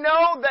 I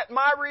know that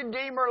my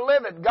Redeemer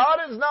liveth. God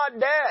is not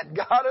dead.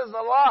 God is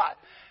alive.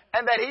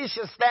 And that He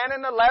shall stand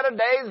in the latter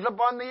days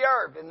upon the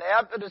earth. And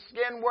after the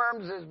skin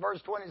worms is verse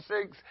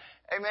 26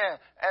 Amen.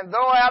 And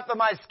though after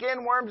my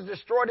skin worms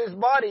destroyed his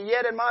body,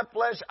 yet in my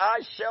flesh I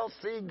shall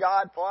see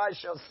God, for I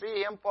shall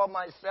see him for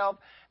myself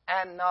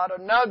and not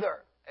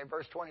another.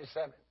 Verse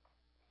 27.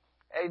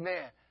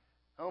 Amen.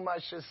 Whom I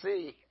shall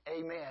see.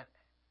 Amen.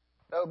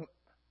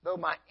 Though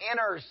my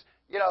inners,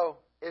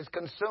 is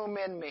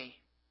consuming me.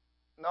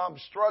 I'm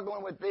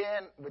struggling with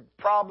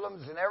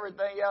problems and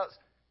everything else.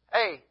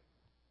 Hey,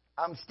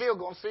 I'm still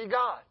going to see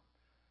God.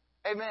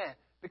 Amen.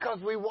 Because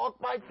we walk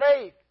by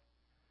faith.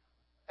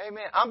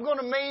 Amen. I'm going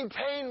to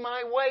maintain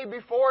my way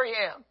before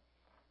Him.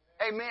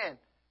 Amen.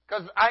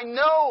 Because I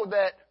know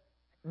that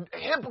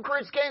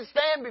hypocrites can't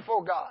stand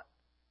before God.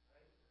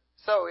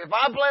 So if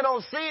I plan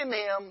on seeing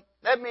Him,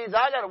 that means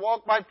I got to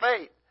walk by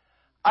faith.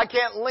 I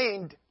can't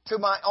lean to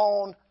my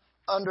own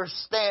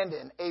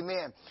understanding.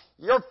 Amen.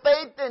 Your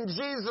faith in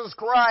Jesus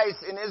Christ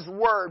and His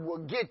Word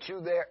will get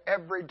you there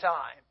every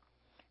time.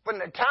 From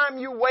the time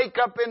you wake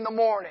up in the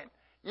morning,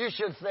 you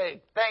should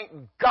say, thank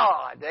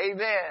God,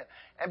 amen,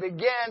 and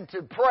begin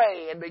to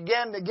pray and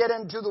begin to get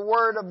into the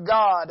Word of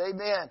God,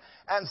 amen,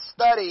 and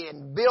study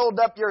and build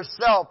up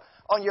yourself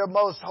on your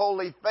most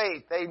holy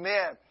faith,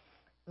 amen.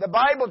 The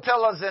Bible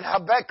tells us in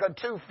Habakkuk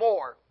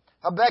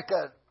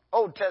 2:4,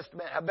 Old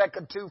Testament,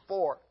 Habakkuk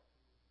 2:4,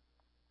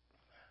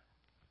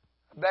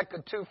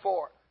 Habakkuk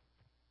 2:4,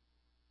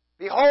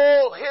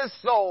 behold, his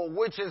soul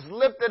which is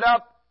lifted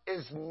up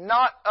is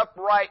not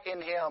upright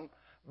in him,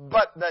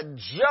 but the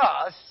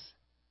just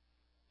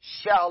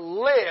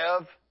shall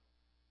live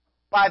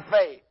by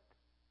faith.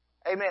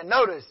 Amen.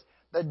 Notice,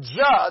 the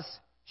just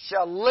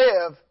shall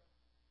live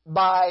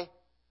by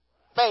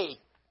faith.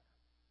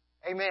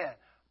 Amen.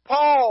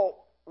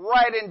 Paul,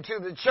 writing to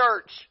the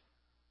church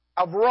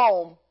of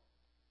Rome,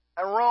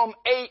 in Rome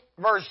 8,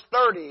 verse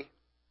 30,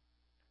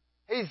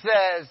 he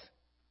says,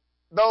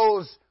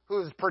 those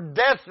who's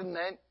predestined,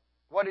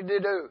 what did he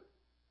do?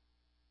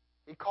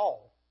 He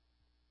called.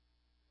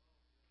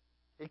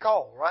 He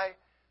called, right?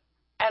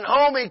 And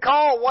whom He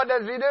called, what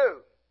does He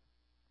do?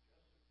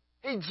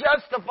 He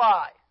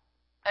justified.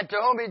 And to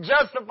whom He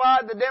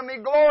justified, to them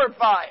He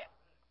glorified.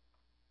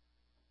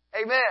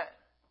 Amen.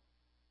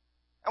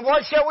 And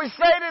what shall we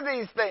say to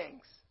these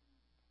things?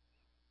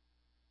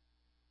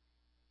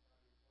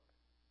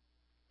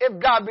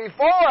 If God be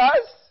for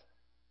us,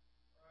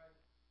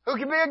 who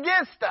can be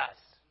against us?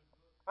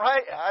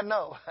 Right? I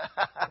know.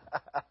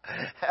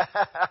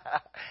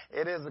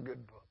 It is a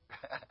good book.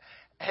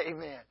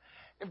 Amen.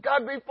 If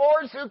God be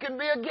for us, who can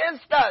be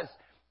against us?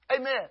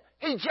 Amen.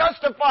 He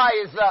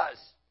justifies us.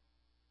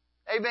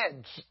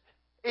 Amen.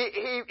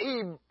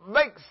 He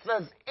makes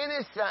us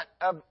innocent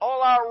of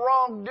all our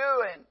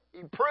wrongdoing.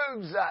 He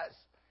proves us.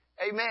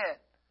 Amen.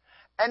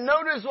 And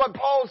notice what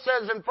Paul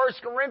says in 1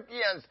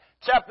 Corinthians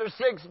chapter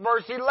 6,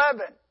 verse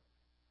 11.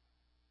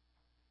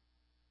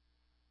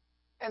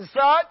 And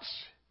such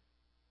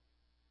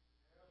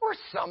were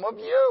some of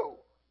you.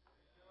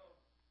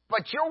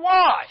 But you're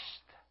washed.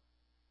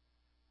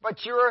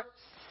 But you're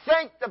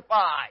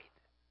sanctified.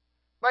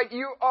 But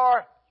you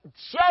are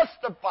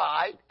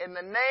justified in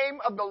the name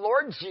of the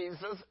Lord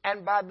Jesus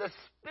and by the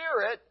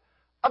Spirit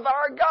of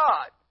our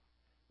God.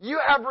 You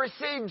have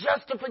received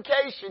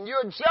justification.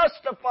 You're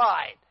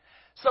justified.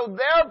 So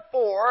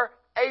therefore,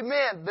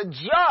 amen, the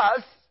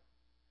just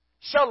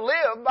shall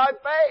live by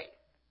faith.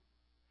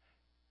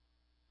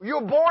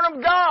 You're born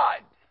of God.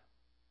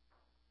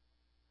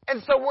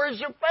 And so where's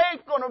your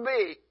faith going to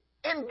be?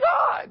 In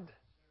God.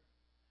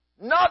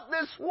 Not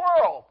this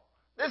world.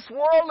 This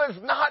world is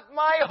not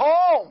my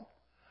home.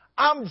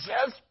 I'm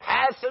just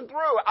passing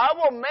through. I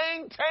will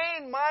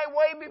maintain my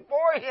way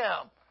before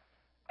Him.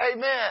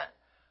 Amen.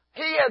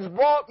 He has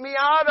brought me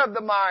out of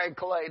the miry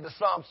clay, the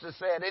psalmist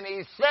said, and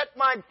He set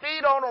my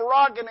feet on a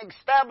rock and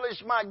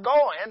established my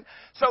going.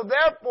 So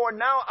therefore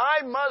now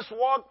I must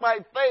walk by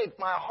faith.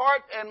 My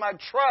heart and my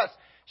trust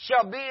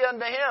shall be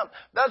unto Him.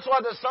 That's why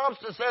the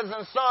psalmist says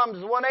in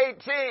Psalms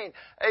 118,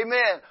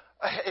 amen,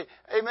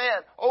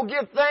 amen. Oh,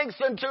 give thanks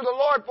unto the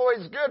Lord, for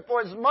His good,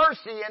 for His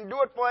mercy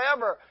endureth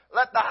forever.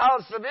 Let the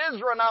house of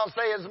Israel now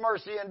say His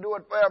mercy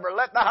endureth forever.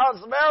 Let the house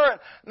of Aaron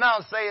now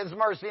say His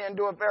mercy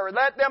endureth forever.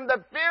 Let them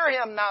that fear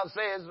Him now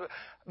say His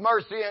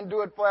mercy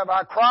endureth forever.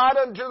 I cried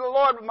unto the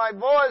Lord with my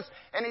voice,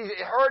 and He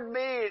heard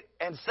me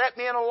and set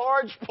me in a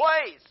large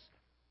place.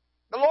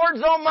 The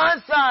Lord's on my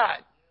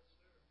side.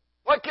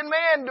 What can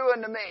man do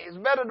unto me? It's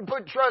better to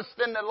put trust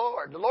in the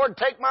Lord. The Lord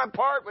take my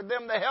part with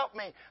them that help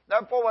me.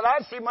 Therefore will I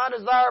see my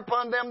desire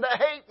upon them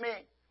that hate me.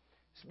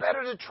 It's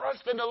better to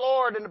trust in the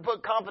Lord than to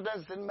put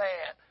confidence in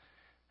man.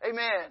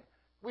 Amen.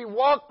 We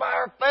walk by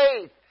our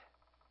faith.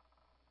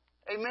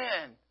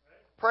 Amen.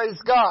 Praise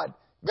God.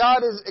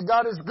 God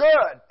is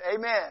good.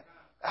 Amen.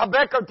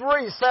 Habakkuk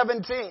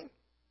 3:17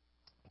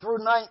 through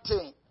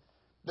 19.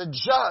 The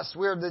just,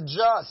 we're the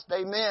just.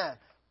 Amen.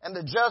 And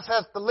the just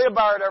has to live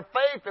by their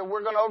faith, and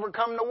we're going to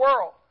overcome the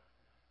world.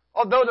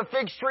 Although the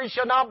fig tree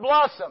shall not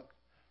blossom,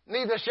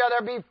 neither shall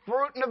there be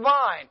fruit in the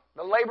vine.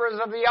 The laborers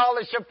of the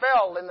olive shall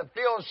fail, and the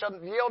field shall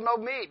yield no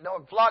meat,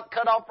 no flock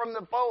cut off from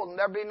the fold, and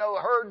there be no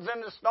herds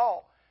in the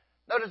stall.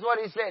 Notice what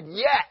he said,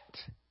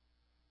 yet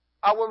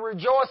I will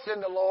rejoice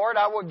in the Lord.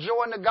 I will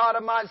joy in the God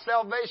of my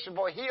salvation,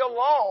 for He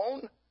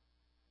alone,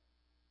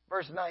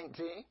 verse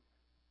 19,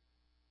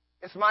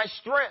 is my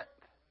strength.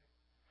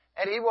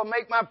 And He will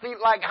make my feet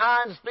like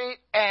hinds' feet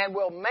and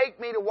will make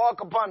me to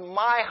walk upon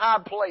my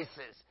high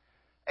places.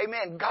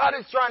 Amen. God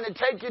is trying to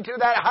take you to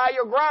that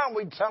higher ground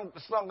we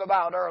sung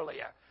about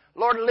earlier.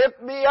 Lord,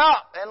 lift me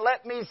up and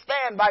let me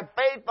stand by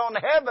faith on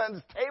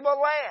heaven's table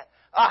land,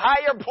 a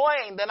higher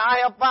plane than I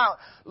have found.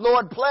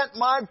 Lord, plant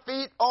my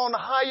feet on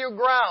higher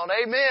ground.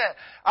 Amen.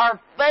 Our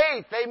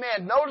faith,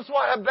 amen. Notice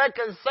what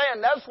Habakkuk is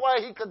saying. That's why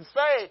he could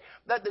say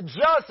that the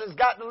just has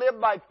got to live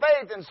by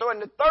faith. And so in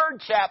the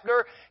 3rd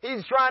chapter,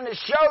 he's trying to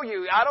show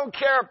you, I don't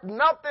care if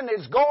nothing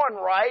is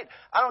going right.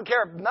 I don't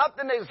care if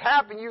nothing is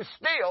happening. You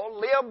still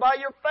live by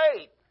your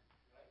faith.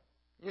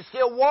 You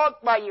still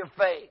walk by your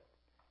faith.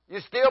 You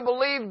still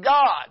believe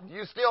God.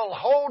 You still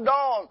hold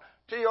on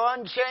to your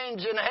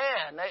unchanging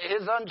hand,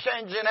 His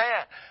unchanging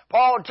hand.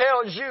 Paul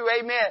tells you,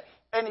 amen,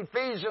 in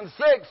Ephesians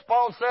 6,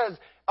 Paul says,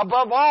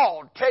 above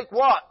all, take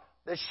what?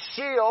 The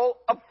shield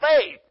of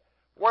faith,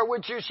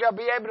 wherewith you shall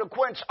be able to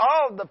quench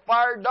all the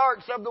fire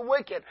darts of the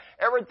wicked.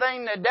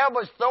 Everything the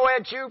devils throw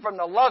at you, from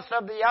the lust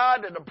of the eye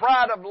to the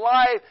pride of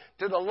life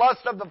to the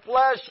lust of the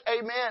flesh,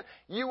 amen,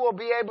 you will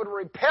be able to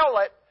repel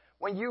it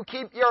when you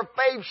keep your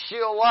faith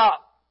shield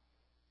up.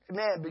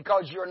 Amen.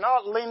 Because you're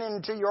not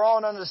leaning to your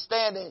own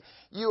understanding.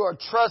 You are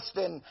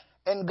trusting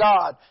in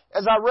God.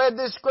 As I read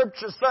this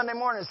scripture Sunday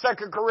morning,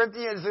 2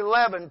 Corinthians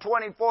 11,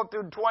 24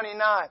 through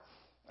 29.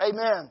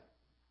 Amen.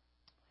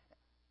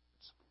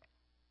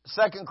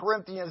 2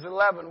 Corinthians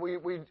 11, we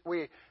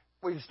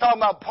was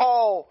talking about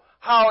Paul,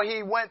 how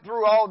he went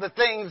through all the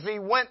things he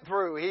went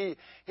through.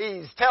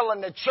 He's telling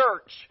the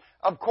church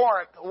of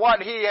Corinth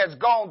what he has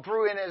gone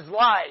through in his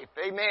life.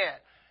 Amen.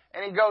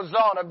 And he goes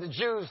on, of the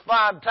Jews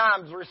 5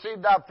 times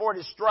received I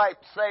 40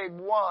 stripes, saved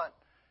 1.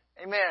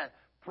 Amen.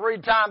 3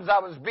 times I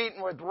was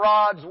beaten with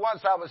rods. Once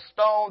I was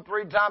stoned.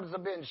 3 times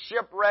I've been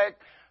shipwrecked.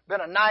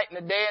 Been a night and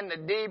a day in the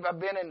deep. I've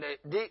been in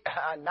the deep,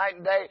 night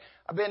and day.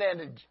 I've been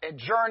in a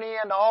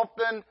journeying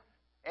often,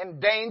 in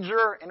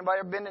danger.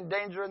 Anybody ever been in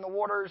danger in the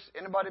waters?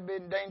 Anybody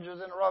been in danger in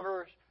the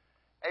rivers?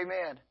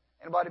 Amen.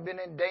 Anybody been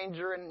in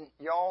danger in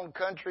your own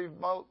country,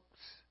 folks?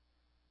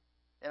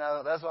 You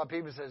know, that's why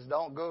people says,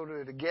 don't go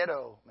to the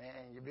ghetto,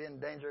 man. You'll be in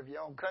danger of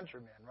your own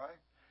countrymen,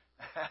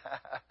 right?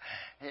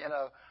 You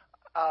know,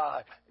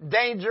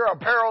 danger or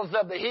perils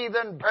of the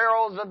heathen,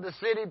 perils of the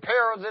city,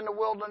 perils in the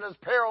wilderness,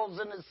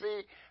 perils in the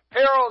sea,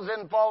 perils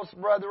in false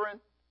brethren,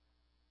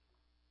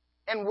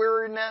 and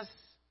weariness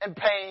and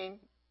pain.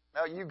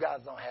 No, you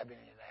guys don't have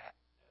any of that.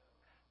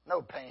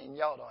 No pain.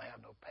 Y'all don't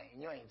have no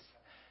pain. You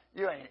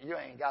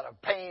ain't got a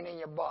pain in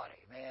your body,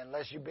 man,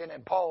 unless you've been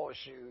in Paul's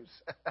shoes.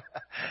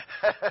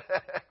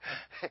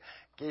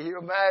 Can you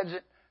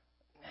imagine?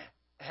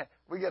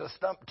 We get a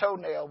stumped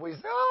toenail. We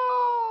say,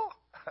 oh!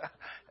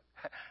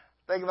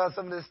 Think about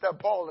some of this stuff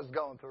Paul has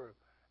gone through.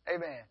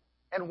 Amen.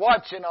 And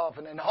watching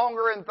often, and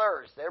hunger and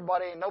thirst.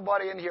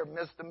 Nobody in here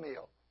missed a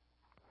meal.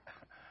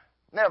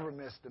 Never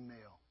missed a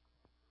meal.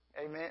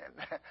 Amen.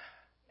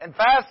 And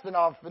fasting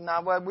often.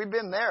 Now, well, we've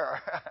been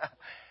there.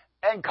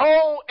 And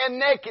cold and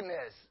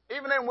nakedness.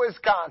 Even in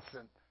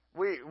Wisconsin,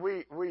 we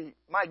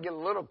might get a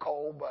little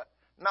cold, but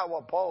not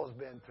what Paul's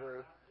been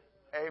through.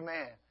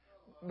 Amen.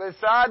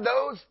 Beside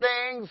those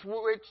things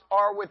which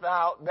are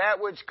without, that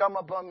which come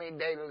upon me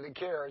daily, the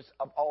cares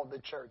of all the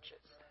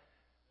churches.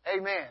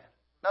 Amen.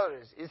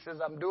 Notice, he says,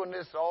 I'm doing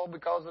this all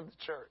because of the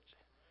church.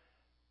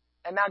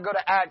 And now go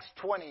to Acts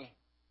 20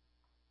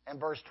 and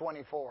verse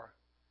 24.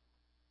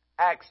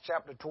 Acts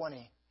chapter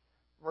 20,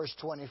 verse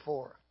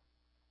 24.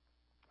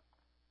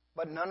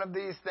 But none of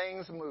these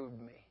things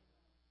moved me.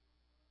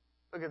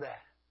 Look at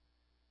that.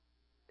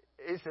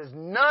 He says,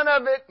 none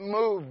of it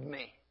moved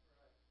me.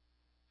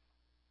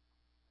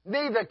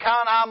 Neither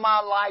count I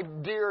my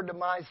life dear to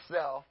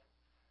myself,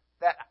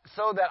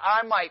 so that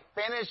I might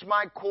finish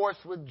my course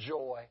with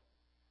joy,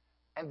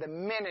 and the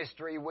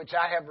ministry which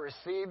I have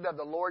received of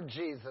the Lord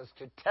Jesus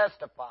to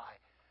testify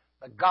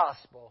the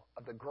gospel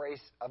of the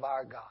grace of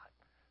our God.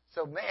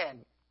 So, man,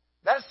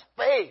 that's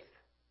faith.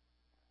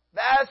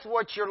 That's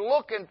what you're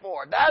looking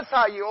for. That's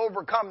how you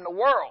overcome the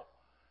world.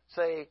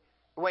 See,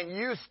 when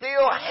you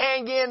still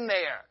hang in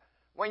there,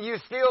 when you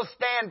still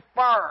stand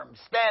firm,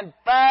 stand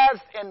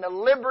fast in the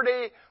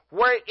liberty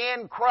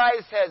wherein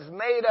Christ has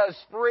made us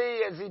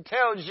free, as he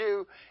tells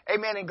you,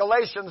 amen, in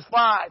Galatians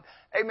 5.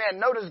 Amen.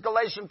 Notice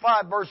Galatians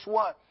 5, verse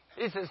 1.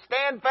 He says,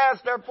 stand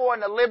fast, therefore,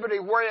 in the liberty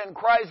wherein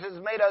Christ has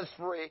made us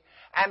free,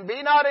 and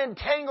be not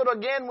entangled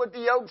again with the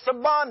yokes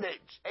of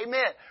bondage.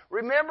 Amen.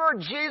 Remember,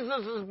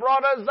 Jesus has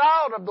brought us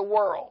out of the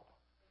world.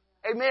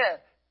 Amen.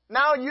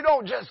 Now you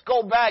don't just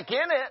go back in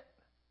it,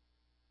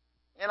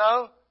 you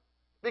know,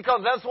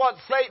 because that's what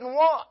Satan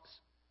wants.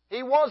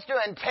 He wants to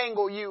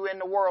entangle you in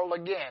the world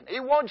again. He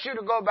wants you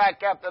to go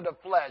back after the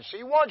flesh.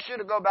 He wants you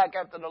to go back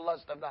after the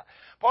lust of that.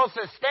 Paul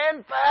says,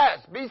 stand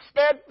fast, be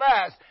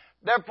steadfast.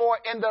 Therefore,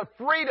 in the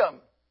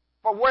freedom,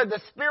 for where the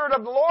Spirit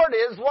of the Lord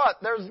is, what?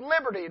 There's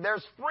liberty,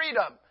 there's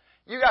freedom.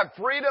 You got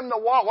freedom to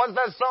walk. What's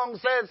that song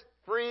says?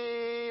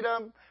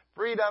 freedom,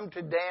 freedom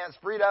to dance,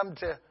 freedom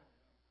to,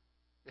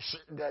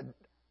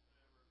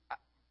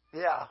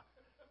 yeah.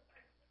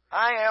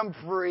 I am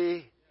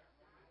free.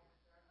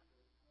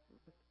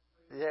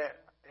 Yeah.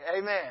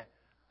 Amen.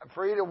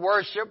 Free to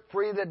worship,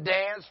 free to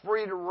dance,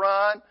 free to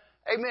run.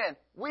 Amen.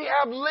 We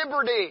have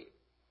liberty.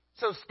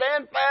 So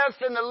stand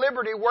fast in the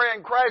liberty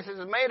wherein Christ has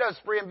made us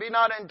free, and be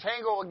not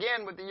entangled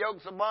again with the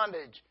yokes of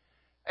bondage.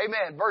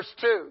 Amen. Verse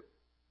 2.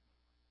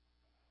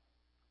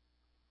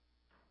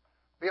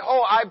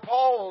 Behold, I,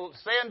 Paul,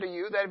 say unto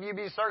you that if you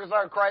be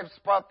circumcised, Christ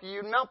profit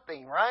you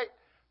nothing. Right?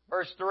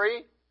 Verse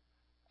 3.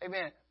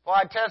 Amen. For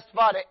I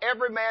testify to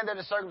every man that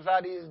is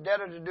circumcised, he is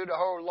debtor to do the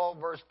whole law.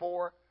 Verse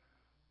 4.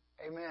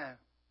 Amen.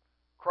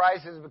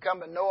 Christ has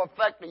become of no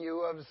effect to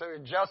you, of so you're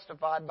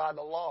justified by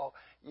the law.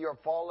 You are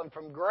fallen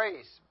from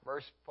grace.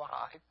 Verse 5.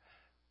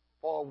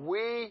 For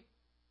we,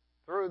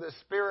 through the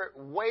Spirit,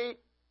 wait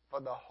for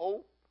the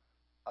hope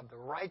of the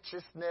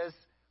righteousness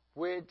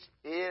which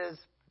is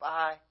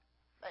by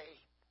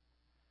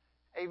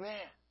faith.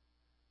 Amen.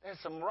 There's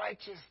some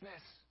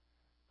righteousness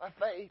by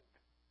faith.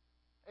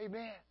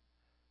 Amen.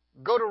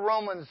 Go to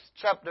Romans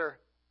chapter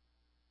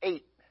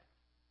 8.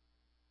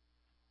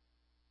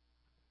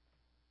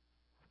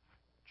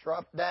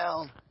 Drop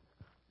down.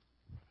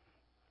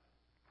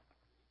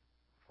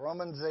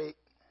 Romans 8.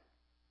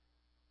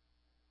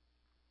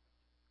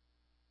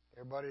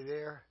 Everybody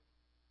there?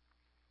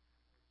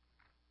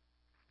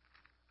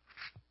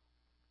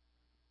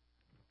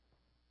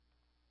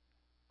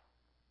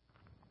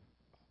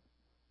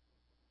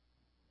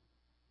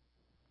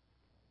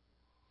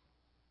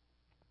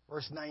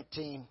 Verse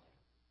 19.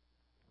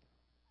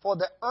 For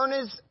the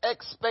earnest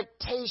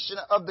expectation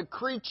of the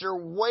creature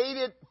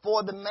waited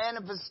for the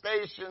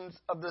manifestations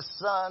of the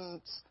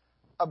sons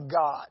of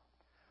God.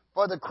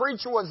 For the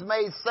creature was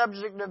made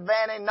subject to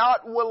vanity, not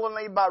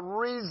willingly, by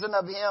reason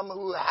of him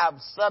who have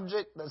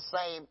subject the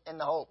same in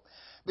the hope.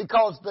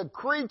 Because the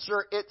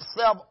creature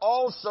itself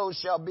also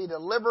shall be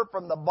delivered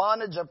from the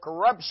bondage of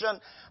corruption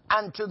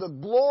unto the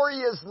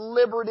glorious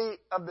liberty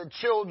of the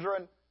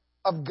children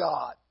of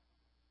God.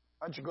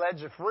 Aren't you glad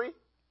you're free?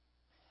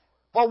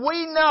 For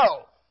we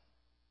know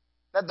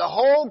that the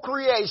whole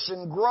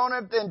creation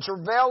groaneth in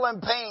travail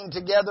and pain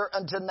together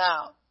unto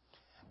now.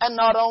 And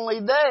not only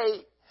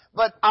they,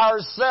 but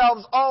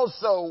ourselves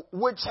also,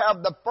 which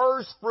have the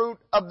first fruit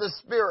of the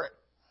Spirit.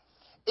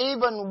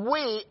 Even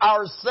we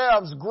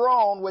ourselves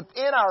groan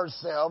within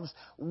ourselves,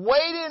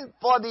 waiting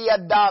for the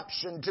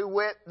adoption, to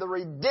wit, the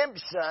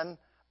redemption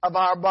of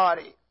our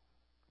body.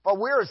 For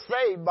we are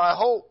saved by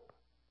hope.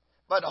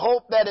 But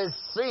hope that is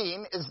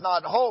seen is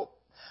not hope.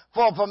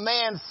 For if a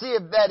man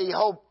seeth that he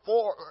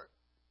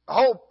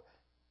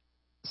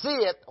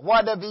seeth,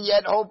 what doth he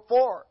yet hope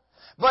for?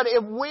 But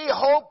if we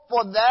hope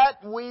for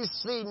that we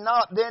see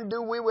not, then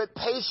do we with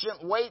patience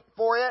wait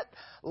for it.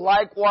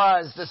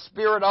 Likewise, the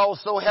Spirit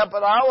also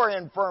helpeth our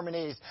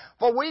infirmities.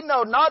 For we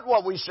know not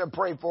what we should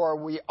pray for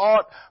we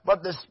ought,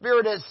 but the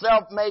Spirit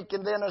itself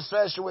maketh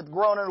intercession with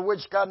groaning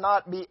which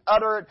cannot be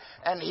uttered.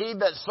 And he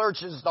that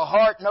searches the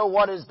heart know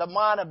what is the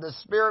mind of the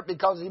Spirit,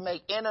 because he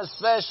make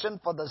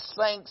intercession for the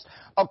saints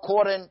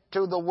according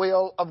to the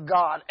will of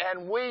God.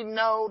 And we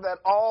know that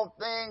all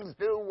things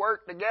do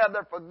work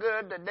together for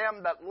good to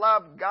them that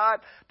love God,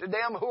 to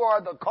them who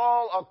are the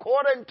called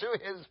according to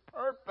His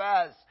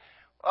purpose.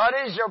 What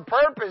is your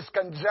purpose?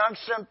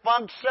 Conjunction,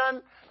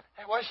 function.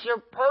 What's your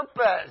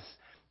purpose?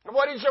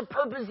 What is your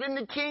purpose in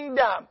the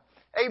kingdom?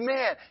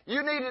 Amen.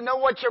 You need to know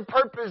what your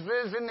purpose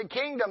is in the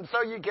kingdom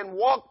so you can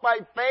walk by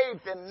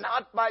faith and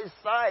not by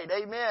sight.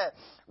 Amen.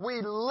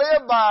 We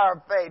live by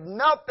our faith.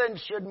 Nothing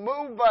should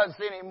move us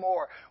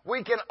anymore.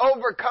 We can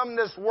overcome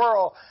this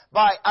world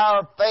by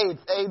our faith.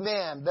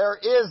 Amen. There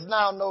is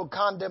now no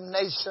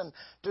condemnation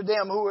to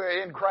them who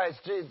are in Christ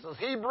Jesus.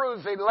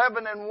 Hebrews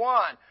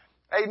 11:1.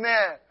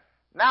 Amen.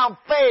 Now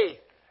faith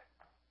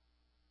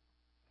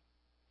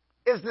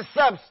is the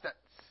substance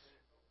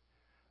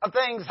of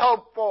things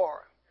hoped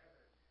for.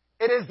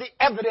 It is the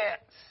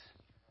evidence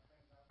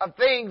of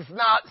things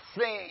not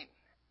seen.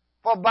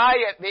 For by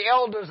it the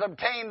elders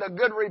obtained a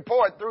good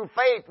report. Through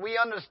faith we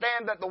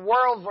understand that the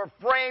worlds were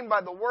framed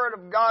by the word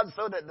of God,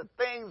 so that the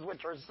things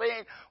which are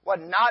seen were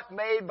not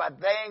made by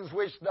things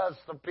which thus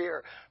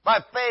appear. By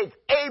faith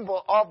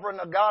Abel offering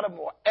to God a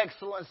more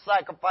excellent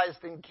sacrifice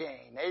than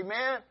Cain.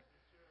 Amen.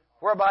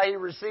 Whereby he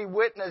received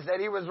witness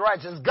that he was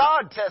righteous.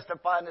 God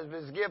testifying of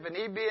his gift, and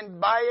he being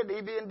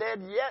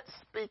dead, yet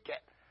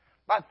speaketh.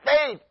 By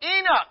faith,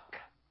 Enoch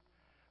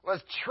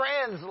was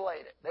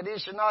translated, that he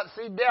should not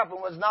see death,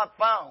 and was not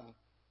found.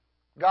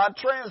 God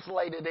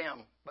translated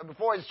him. But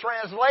before his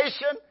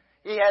translation,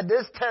 he had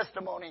this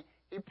testimony.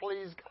 He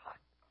pleased God.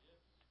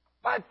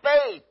 By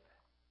faith.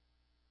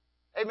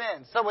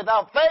 Amen. So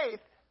without faith,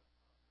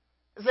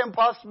 it's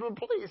impossible to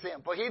please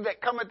him. For he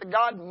that cometh to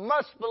God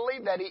must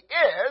believe that he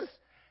is,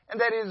 and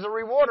that he is a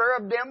rewarder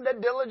of them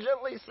that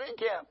diligently seek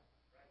him.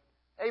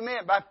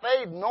 Amen. By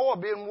faith, Noah,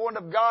 being warned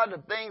of God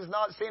of things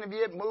not seen of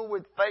yet, moved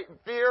with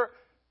fear.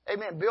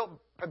 Amen.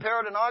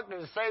 Prepared an ark to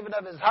the saving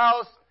of his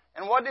house.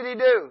 And what did he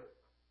do?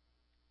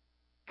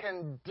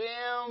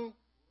 condemn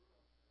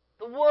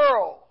the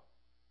world.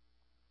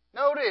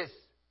 Notice.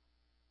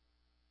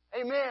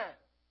 Amen.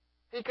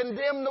 He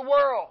condemned the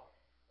world.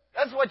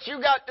 That's what you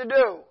got to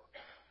do.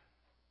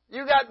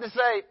 You got to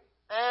say,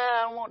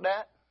 I don't want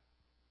that.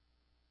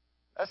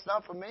 That's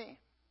not for me.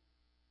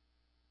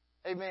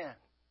 Amen.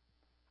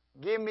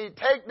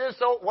 Take this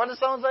old, what does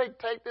song say?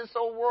 Take this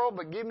old world,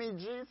 but give me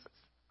Jesus.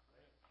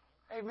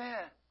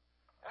 Amen.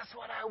 That's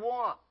what I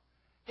want.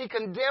 He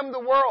condemned the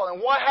world.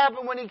 And what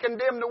happened when he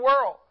condemned the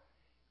world?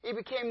 He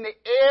became the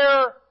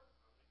heir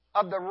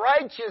of the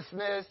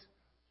righteousness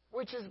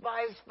which is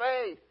by his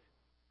faith.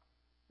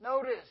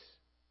 Notice.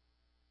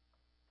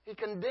 He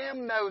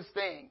condemned those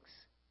things.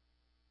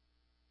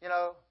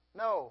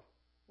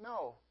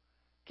 No.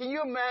 Can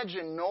you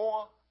imagine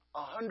Noah,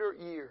 100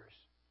 years,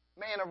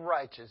 man of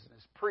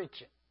righteousness,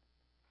 preaching?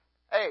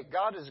 Hey,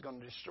 God is going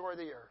to destroy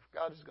the earth.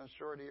 God is going to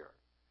destroy the earth.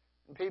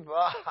 And people,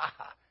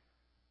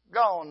 go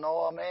on,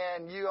 Noah,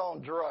 man. You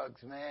on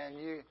drugs, man.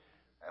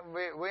 I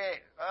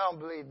don't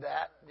believe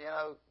that.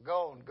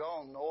 Go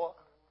on, Noah.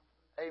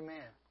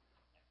 Amen.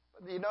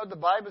 But the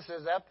Bible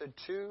says after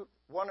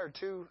one or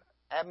two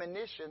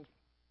admonitions,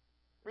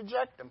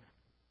 reject them.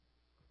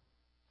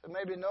 So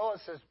maybe Noah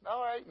says,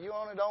 all right, you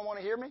don't want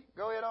to hear me?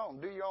 Go ahead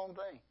on. Do your own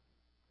thing.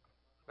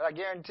 But I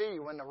guarantee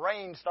you, when the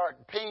rain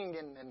started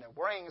pinging and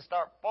the rain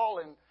started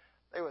falling,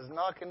 they was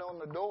knocking on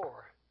the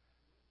door.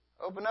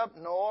 Open up,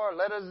 Noah,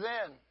 let us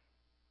in.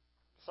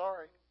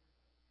 Sorry.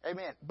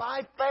 Amen.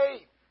 By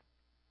faith.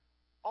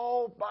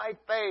 All by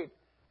faith.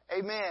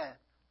 Amen.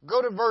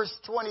 Go to verse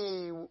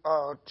 22,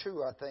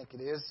 I think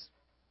it is.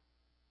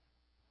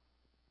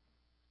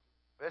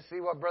 Let's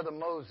see what Brother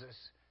Moses.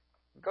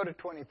 Go to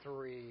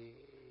 23,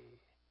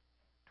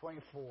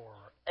 24.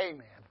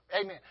 Amen.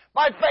 Amen.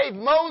 By faith,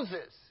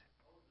 Moses.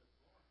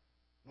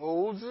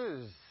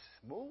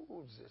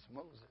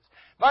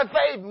 By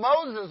faith,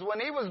 Moses, when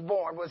he was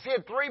born, was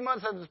hid 3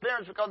 months of his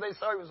parents because they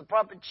saw he was a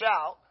prophet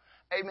child.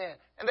 Amen.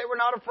 And they were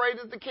not afraid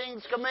of the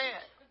king's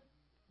command.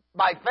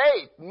 By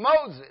faith,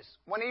 Moses,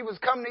 when he was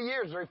come to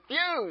years,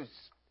 refused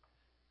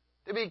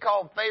to be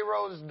called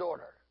Pharaoh's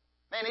daughter.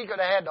 Man, he could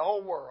have had the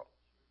whole world.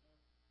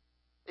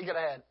 He could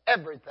have had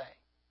everything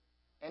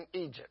in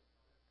Egypt.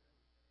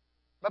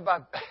 But by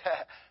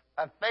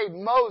faith,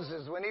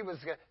 Moses, when he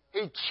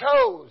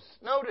chose,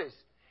 notice,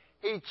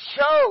 he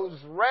chose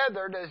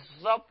rather to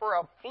suffer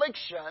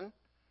affliction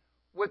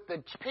with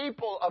the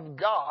people of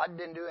God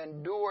than to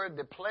endure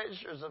the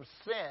pleasures of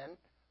sin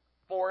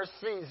for a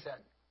season.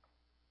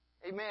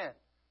 Amen.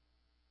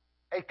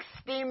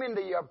 Esteeming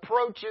the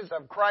approaches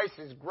of Christ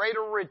as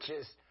greater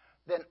riches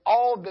than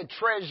all the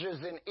treasures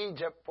in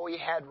Egypt, for he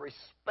had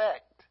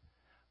respect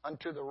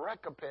unto the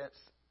recompense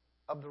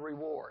of the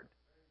reward.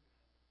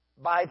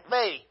 By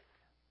faith,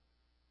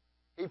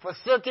 he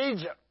forsook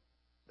Egypt.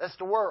 That's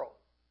the world.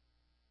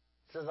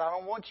 He says, I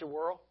don't want you,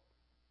 world.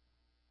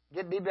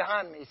 Get thee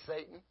behind me,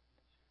 Satan.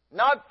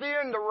 Not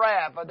fearing the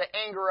wrath of the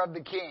anger of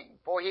the king,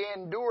 for he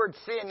endured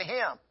seeing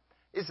him.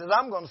 He says,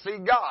 I'm going to see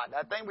God.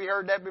 I think we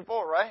heard that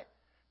before, right?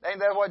 Ain't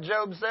that what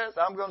Job says?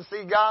 I'm going to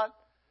see God.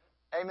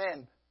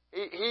 Amen.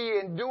 He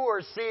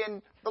endures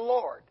seeing the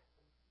Lord.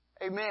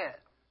 Amen.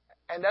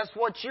 And that's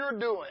what you're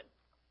doing.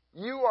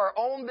 You are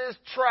on this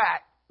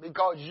track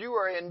because you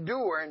are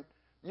enduring.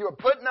 You are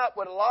putting up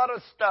with a lot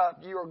of stuff.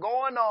 You are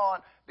going on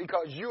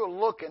because you are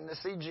looking to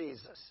see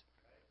Jesus.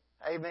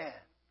 Amen.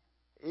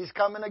 He's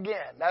coming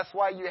again. That's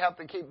why you have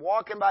to keep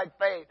walking by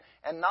faith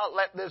and not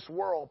let this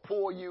world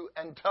pull you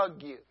and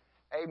tug you.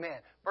 Amen.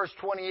 Verse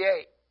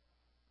 28.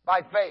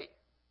 By faith,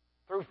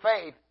 through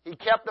faith, he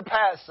kept the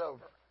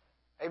Passover.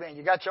 Amen.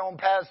 You got your own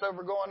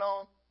Passover going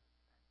on?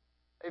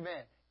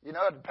 Amen. You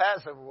know what the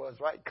Passover was,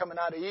 right? Coming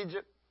out of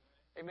Egypt.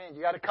 Amen.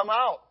 You got to come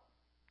out.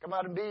 Come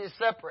out and be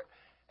separate.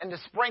 And the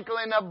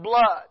sprinkling of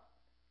blood.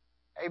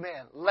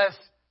 Amen. Lest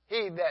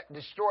he that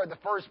destroyed the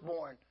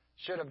firstborn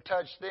should have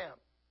touched them.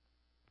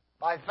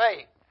 By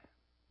faith,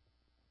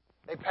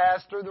 they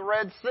passed through the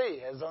Red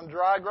Sea as on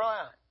dry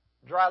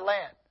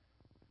land.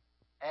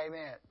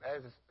 Amen.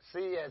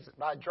 As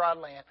by dry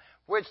land,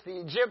 which the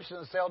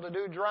Egyptians sailed to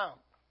do drown.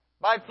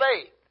 By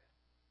faith,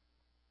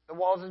 the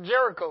walls of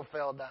Jericho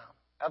fell down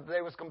after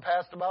they was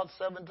compassed about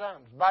 7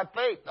 times. By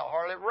faith, the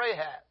harlot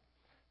Rahab.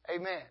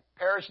 Amen.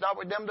 Perish not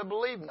with them that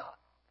believe not,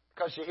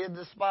 because she hid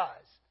the spies.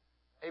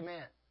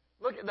 Amen.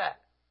 Look at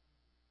that.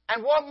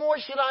 And what more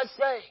should I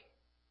say?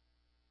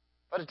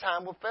 But the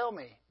time will fail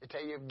me to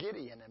tell you of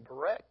Gideon and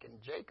Barak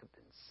and Jacob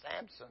and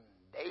Samson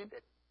and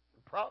David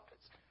and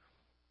prophets,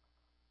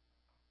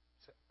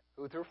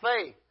 who through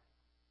faith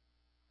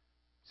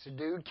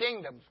subdued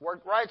kingdoms,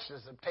 worked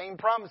righteousness, obtained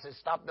promises,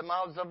 stopped the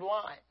mouths of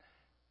lions.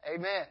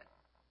 Amen.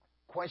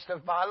 Quenched the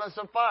violence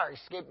of fire,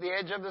 escaped the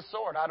edge of the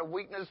sword. Out of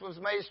weakness was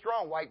made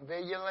strong, like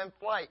vigilant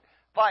fight,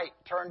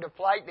 turned to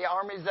flight the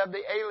armies of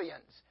the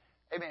aliens.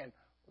 Amen.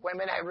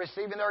 Women had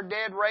receiving their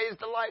dead raised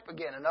to life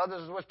again, and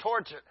others was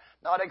tortured,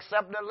 not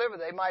accepting to live,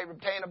 they might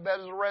obtain a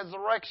better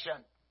resurrection.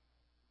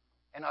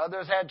 And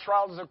others had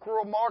trials of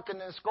cruel marking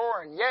and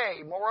scoring.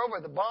 Yea,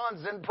 moreover, the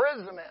bonds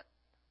imprisonment.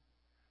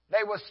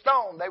 They were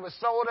stoned. They were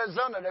sold as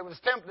under. They was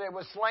tempted. They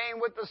were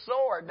slain with the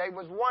sword. They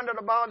was wandered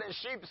about in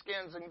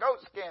sheepskins and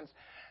goatskins,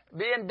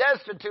 being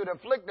destitute,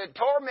 afflicted,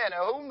 tormented,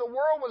 whom the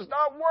world was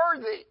not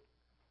worthy.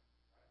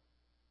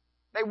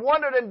 They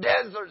wandered in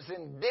deserts,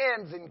 in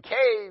dens, in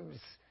caves,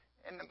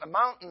 in the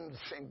mountains,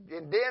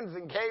 in dens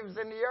and caves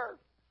in the earth.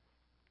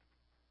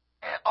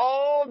 And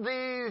all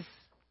these,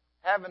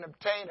 having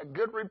obtained a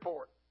good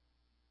report,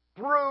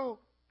 through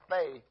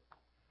faith,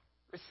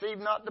 receive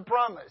not the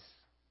promise.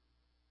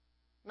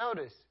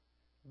 Notice,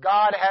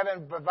 God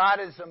having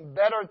provided some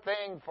better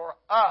thing for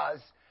us,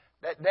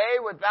 that they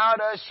without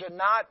us should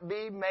not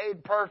be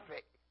made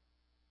perfect.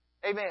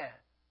 Amen.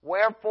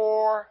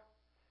 Wherefore,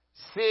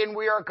 seeing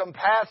we are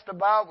compassed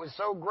about with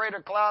so great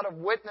a cloud of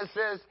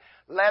witnesses,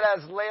 let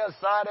us lay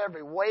aside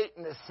every weight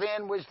and the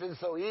sin which does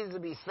so easily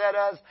beset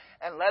us,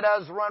 and let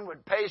us run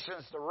with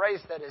patience the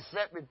race that is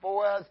set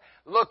before us,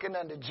 looking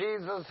unto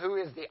Jesus, who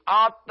is the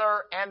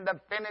author and the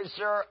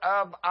finisher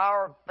of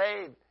our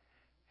faith,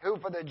 who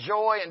for the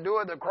joy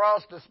endured the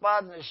cross,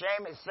 despising the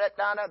shame, is set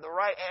down at the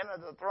right hand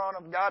of the throne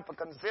of God. For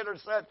consider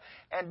such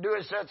and do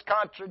such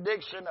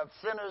contradiction of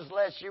sinners,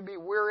 lest you be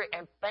weary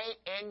and faint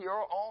in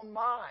your own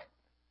mind.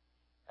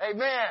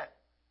 Amen.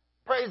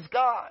 Praise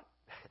God.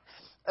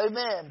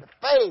 Amen.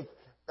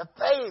 The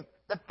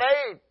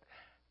faith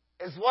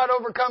is what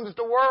overcomes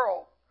the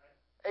world.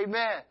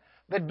 Amen.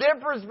 The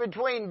difference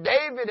between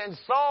David and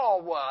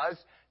Saul was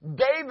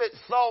David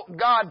sought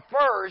God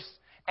first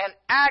and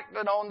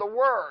acted on the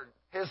word.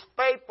 His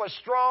faith was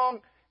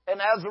strong,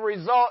 and as a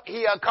result,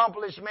 he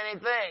accomplished many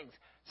things.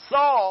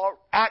 Saul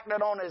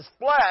acted on his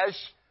flesh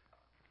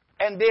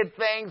and did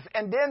things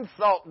and then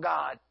sought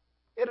God.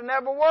 It'll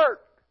never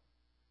work.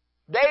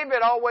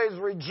 David always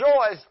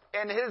rejoiced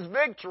in his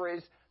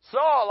victories.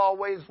 Saul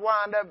always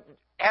wound up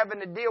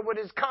having to deal with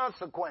his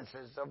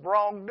consequences of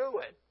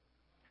wrongdoing.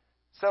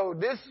 So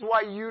this is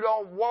why you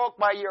don't walk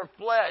by your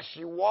flesh.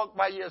 You walk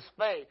by your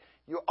faith.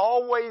 You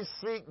always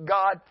seek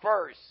God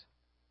first.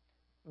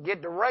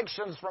 Get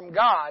directions from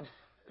God.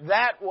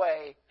 That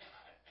way,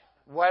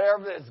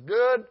 whatever is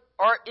good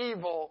or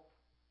evil,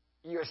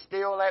 you're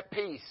still at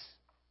peace.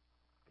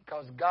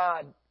 Because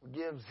God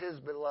gives His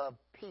beloved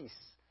peace.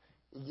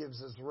 He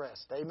gives us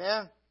rest.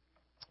 Amen?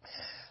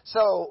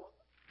 So,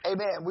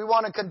 amen. We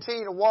want to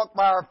continue to walk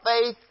by our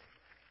faith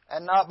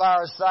and not by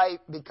our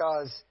sight,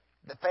 because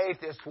the faith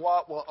is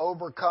what will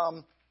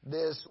overcome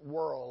this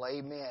world.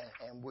 Amen.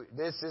 And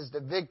this is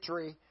the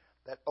victory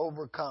that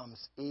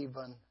overcomes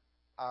even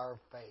our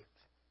faith.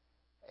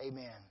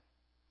 Amen.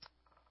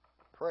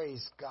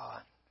 Praise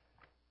God.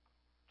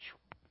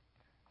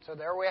 So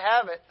there we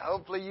have it.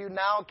 Hopefully you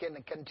now can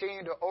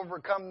continue to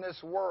overcome this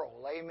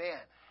world. Amen.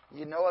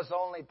 You know it's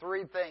only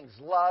three things: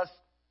 lust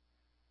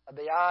of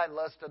the eye,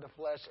 lust of the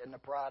flesh, and the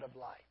pride of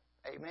life.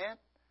 Amen.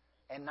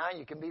 And now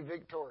you can be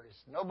victorious.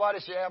 Nobody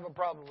should have a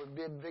problem with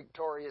being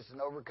victorious and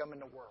overcoming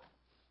the world.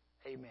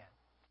 Amen.